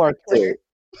going on bookmarked Twitter. it?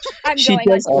 I'm She going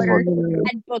on does- Twitter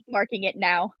and bookmarking it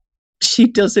now. She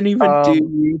doesn't even Um, do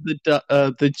you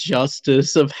the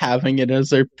justice of having it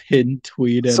as her pinned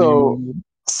tweet So- anymore.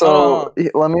 So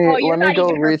let me Oh, you're let me not go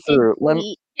even her read big through.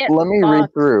 tweet. Get Let me read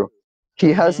fucked. through.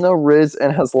 He has no Riz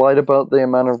and has lied about the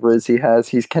amount of Riz he has.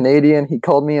 He's Canadian. He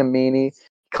called me a meanie.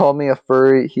 He called me a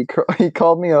furry. He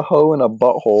called me a hoe and a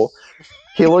butthole.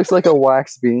 He looks like a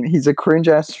wax bean. He's a cringe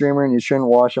ass streamer, and you shouldn't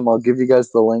watch him. I'll give you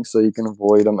guys the link so you can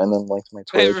avoid him, and then link to my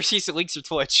Twitch. Receipts and links to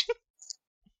Twitch.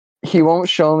 He won't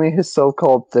show me his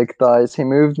so-called thick thighs. He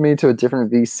moved me to a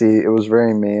different VC. It was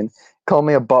very mean. Called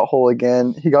me a butthole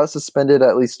again. He got suspended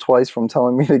at least twice from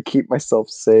telling me to keep myself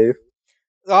safe.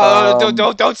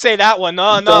 Don't say that one.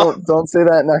 No. Don't say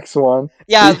that next one.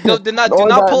 Yeah, do not Or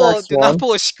that next do not one.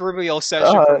 pull a Scribble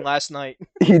session from last night.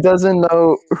 He doesn't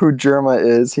know who Germa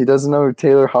is. He doesn't know who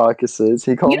Taylor Hawkins is.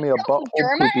 He called You me a don't know who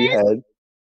butthole Germa poopy is? head.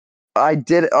 I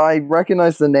did. I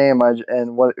recognized the name.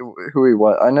 And who he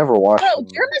was. I never watched Bro, him.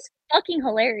 Germa's fucking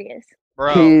hilarious.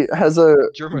 Bro. He has a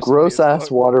Germa's gross funny as ass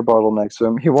fuck. water bottle next to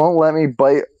him. He won't let me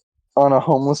bite on a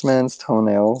homeless man's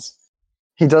toenails.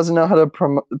 He doesn't know how to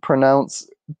pronounce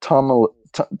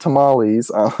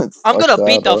tamales. I'm gonna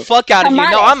beat the fuck out of you. No,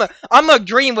 Tamales. I'm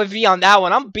agreeing with V on that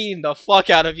one. I'm beating the fuck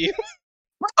out of you.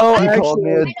 Oh, He actually, called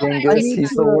me a I know that dingus. is He's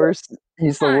true. the worst.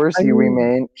 He's the worst I Yui mean-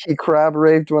 main. He crab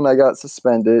raved when I got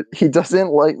suspended. He doesn't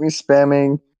like me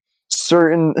spamming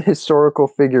certain historical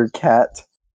figure cat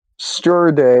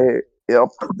Sturday. Yep.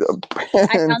 I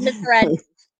found the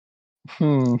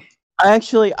thread.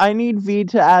 Actually, I need V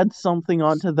to add something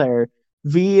onto there.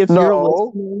 V, if you're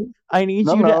No. listening, I need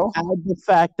No, you no. to add the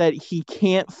fact that he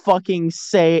can't fucking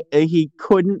say he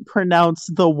couldn't pronounce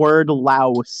the word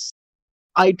Laos.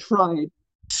 I tried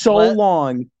so What?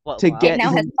 long What, to wow? get It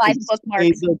now has him 5 to say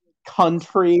bookmarks. the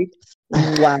country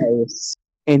Laos,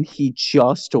 and he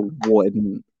just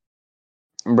wouldn't.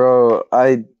 Bro,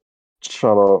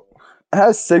 shut up. It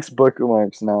has 6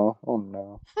 bookmarks now. Oh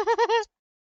no.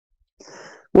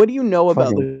 What do you know about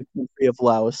Fucking- the country of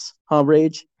Laos, huh,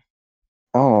 Rage?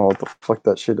 I don't know what the fuck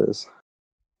that shit is.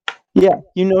 Yeah,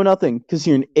 you know nothing because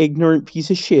you're an ignorant piece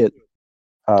of shit.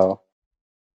 Oh.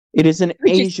 It is an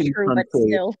Which Asian is true, but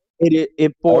country. still.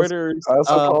 It borders. I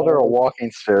also called her a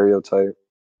walking stereotype.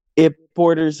 It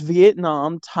borders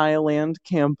Vietnam, Thailand,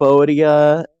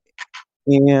 Cambodia,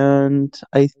 and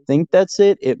I think that's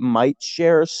it. It might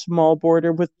share a small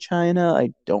border with China.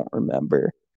 I don't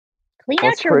remember. Clean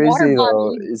What's out your water crazy bottle,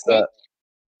 though you is bitch. that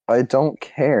I don't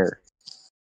care.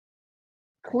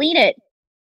 Clean it.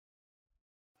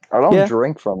 I don't Yeah.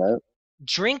 drink from it.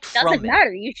 Drink Doesn't from it.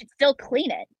 matter. You should still clean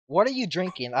it. What are you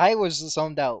drinking? I was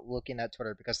zoned out looking at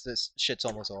Twitter because this shit's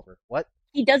almost over. What?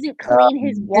 He doesn't clean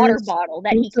his water Here's- bottle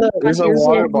that he here's a- keeps on There's a his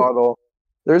water shelf. bottle.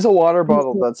 There's a water Here's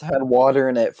bottle a- that's had water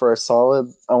in it for a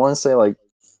solid, I want to say like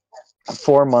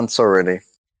 4 months already.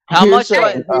 How much do That I?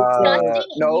 is disgusting, and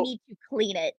no. you need to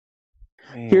clean it.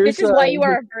 Here's This is why you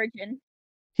are a virgin.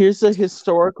 Here's a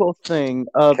historical thing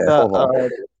Okay, about. hold on.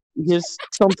 Here's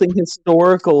something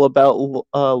historical about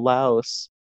Laos.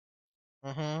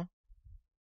 Mm-hmm.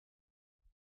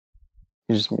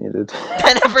 You just muted.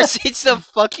 I never seen some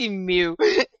fucking Mew.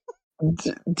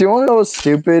 Do you want to know what's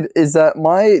stupid? Is that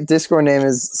my Discord name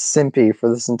is Simpy for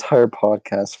this entire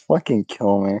podcast. Fucking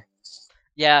kill me.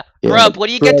 Yeah. Yeah, Bruh, when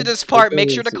you get to Bruh, this part, make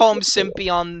sure to it's- call him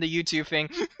Simpy on the YouTube thing.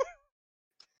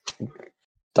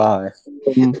 Die.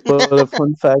 But a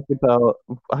fun fact about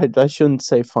I shouldn't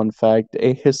say fun fact.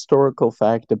 A historical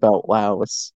fact about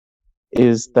Laos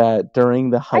is that during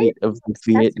the height of the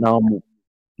Vietnam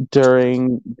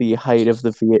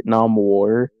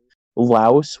War,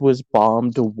 Laos was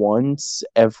bombed once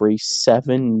every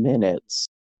 7 minutes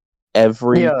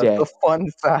every Yeah, day. the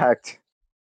fun fact.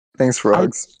 Thanks, I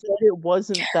Frogs. said it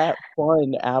wasn't that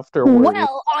fun afterwards.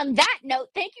 Well, on that note,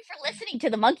 thank you for listening to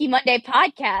the Monkey Monday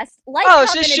podcast. Like, Oh, is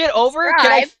comment, this and shit over?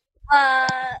 Can I?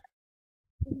 subscribe.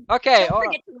 Okay. Don't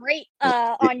forget to rate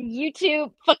on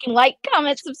YouTube. Fucking like,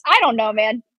 comment, subscribe. I don't know,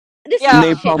 man. This Yeah.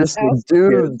 is shit. Just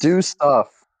So. do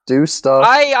stuff. Do stuff.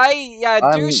 Yeah, do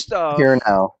I'm stuff. here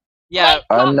now. Yeah. Like,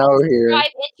 I'm comment, now here.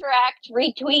 subscribe, interact,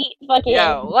 retweet, fucking.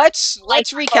 Yeah. Let's like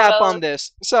recap photos. on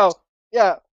this. So,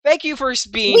 yeah. Thank you for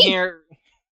being Sweet. here.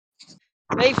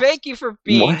 Hey, thank you for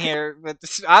being What? here. But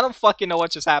I don't fucking know what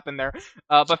just happened there.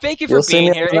 But thank you for You'll see being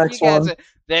me here. on the If you next guys, one.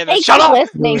 Thanks shut for up.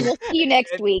 listening. We'll see you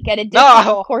next week at a different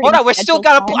No, recording hold on.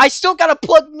 schedule I still gotta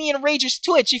plug me and Rage's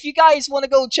Twitch. If you guys want to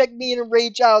go check me and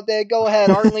Rage out, there, go ahead.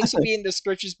 Our links will be in the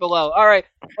descriptions below. All right.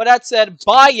 With that said,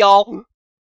 bye, y'all.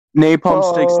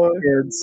 Napalm sticks, Bye. kids.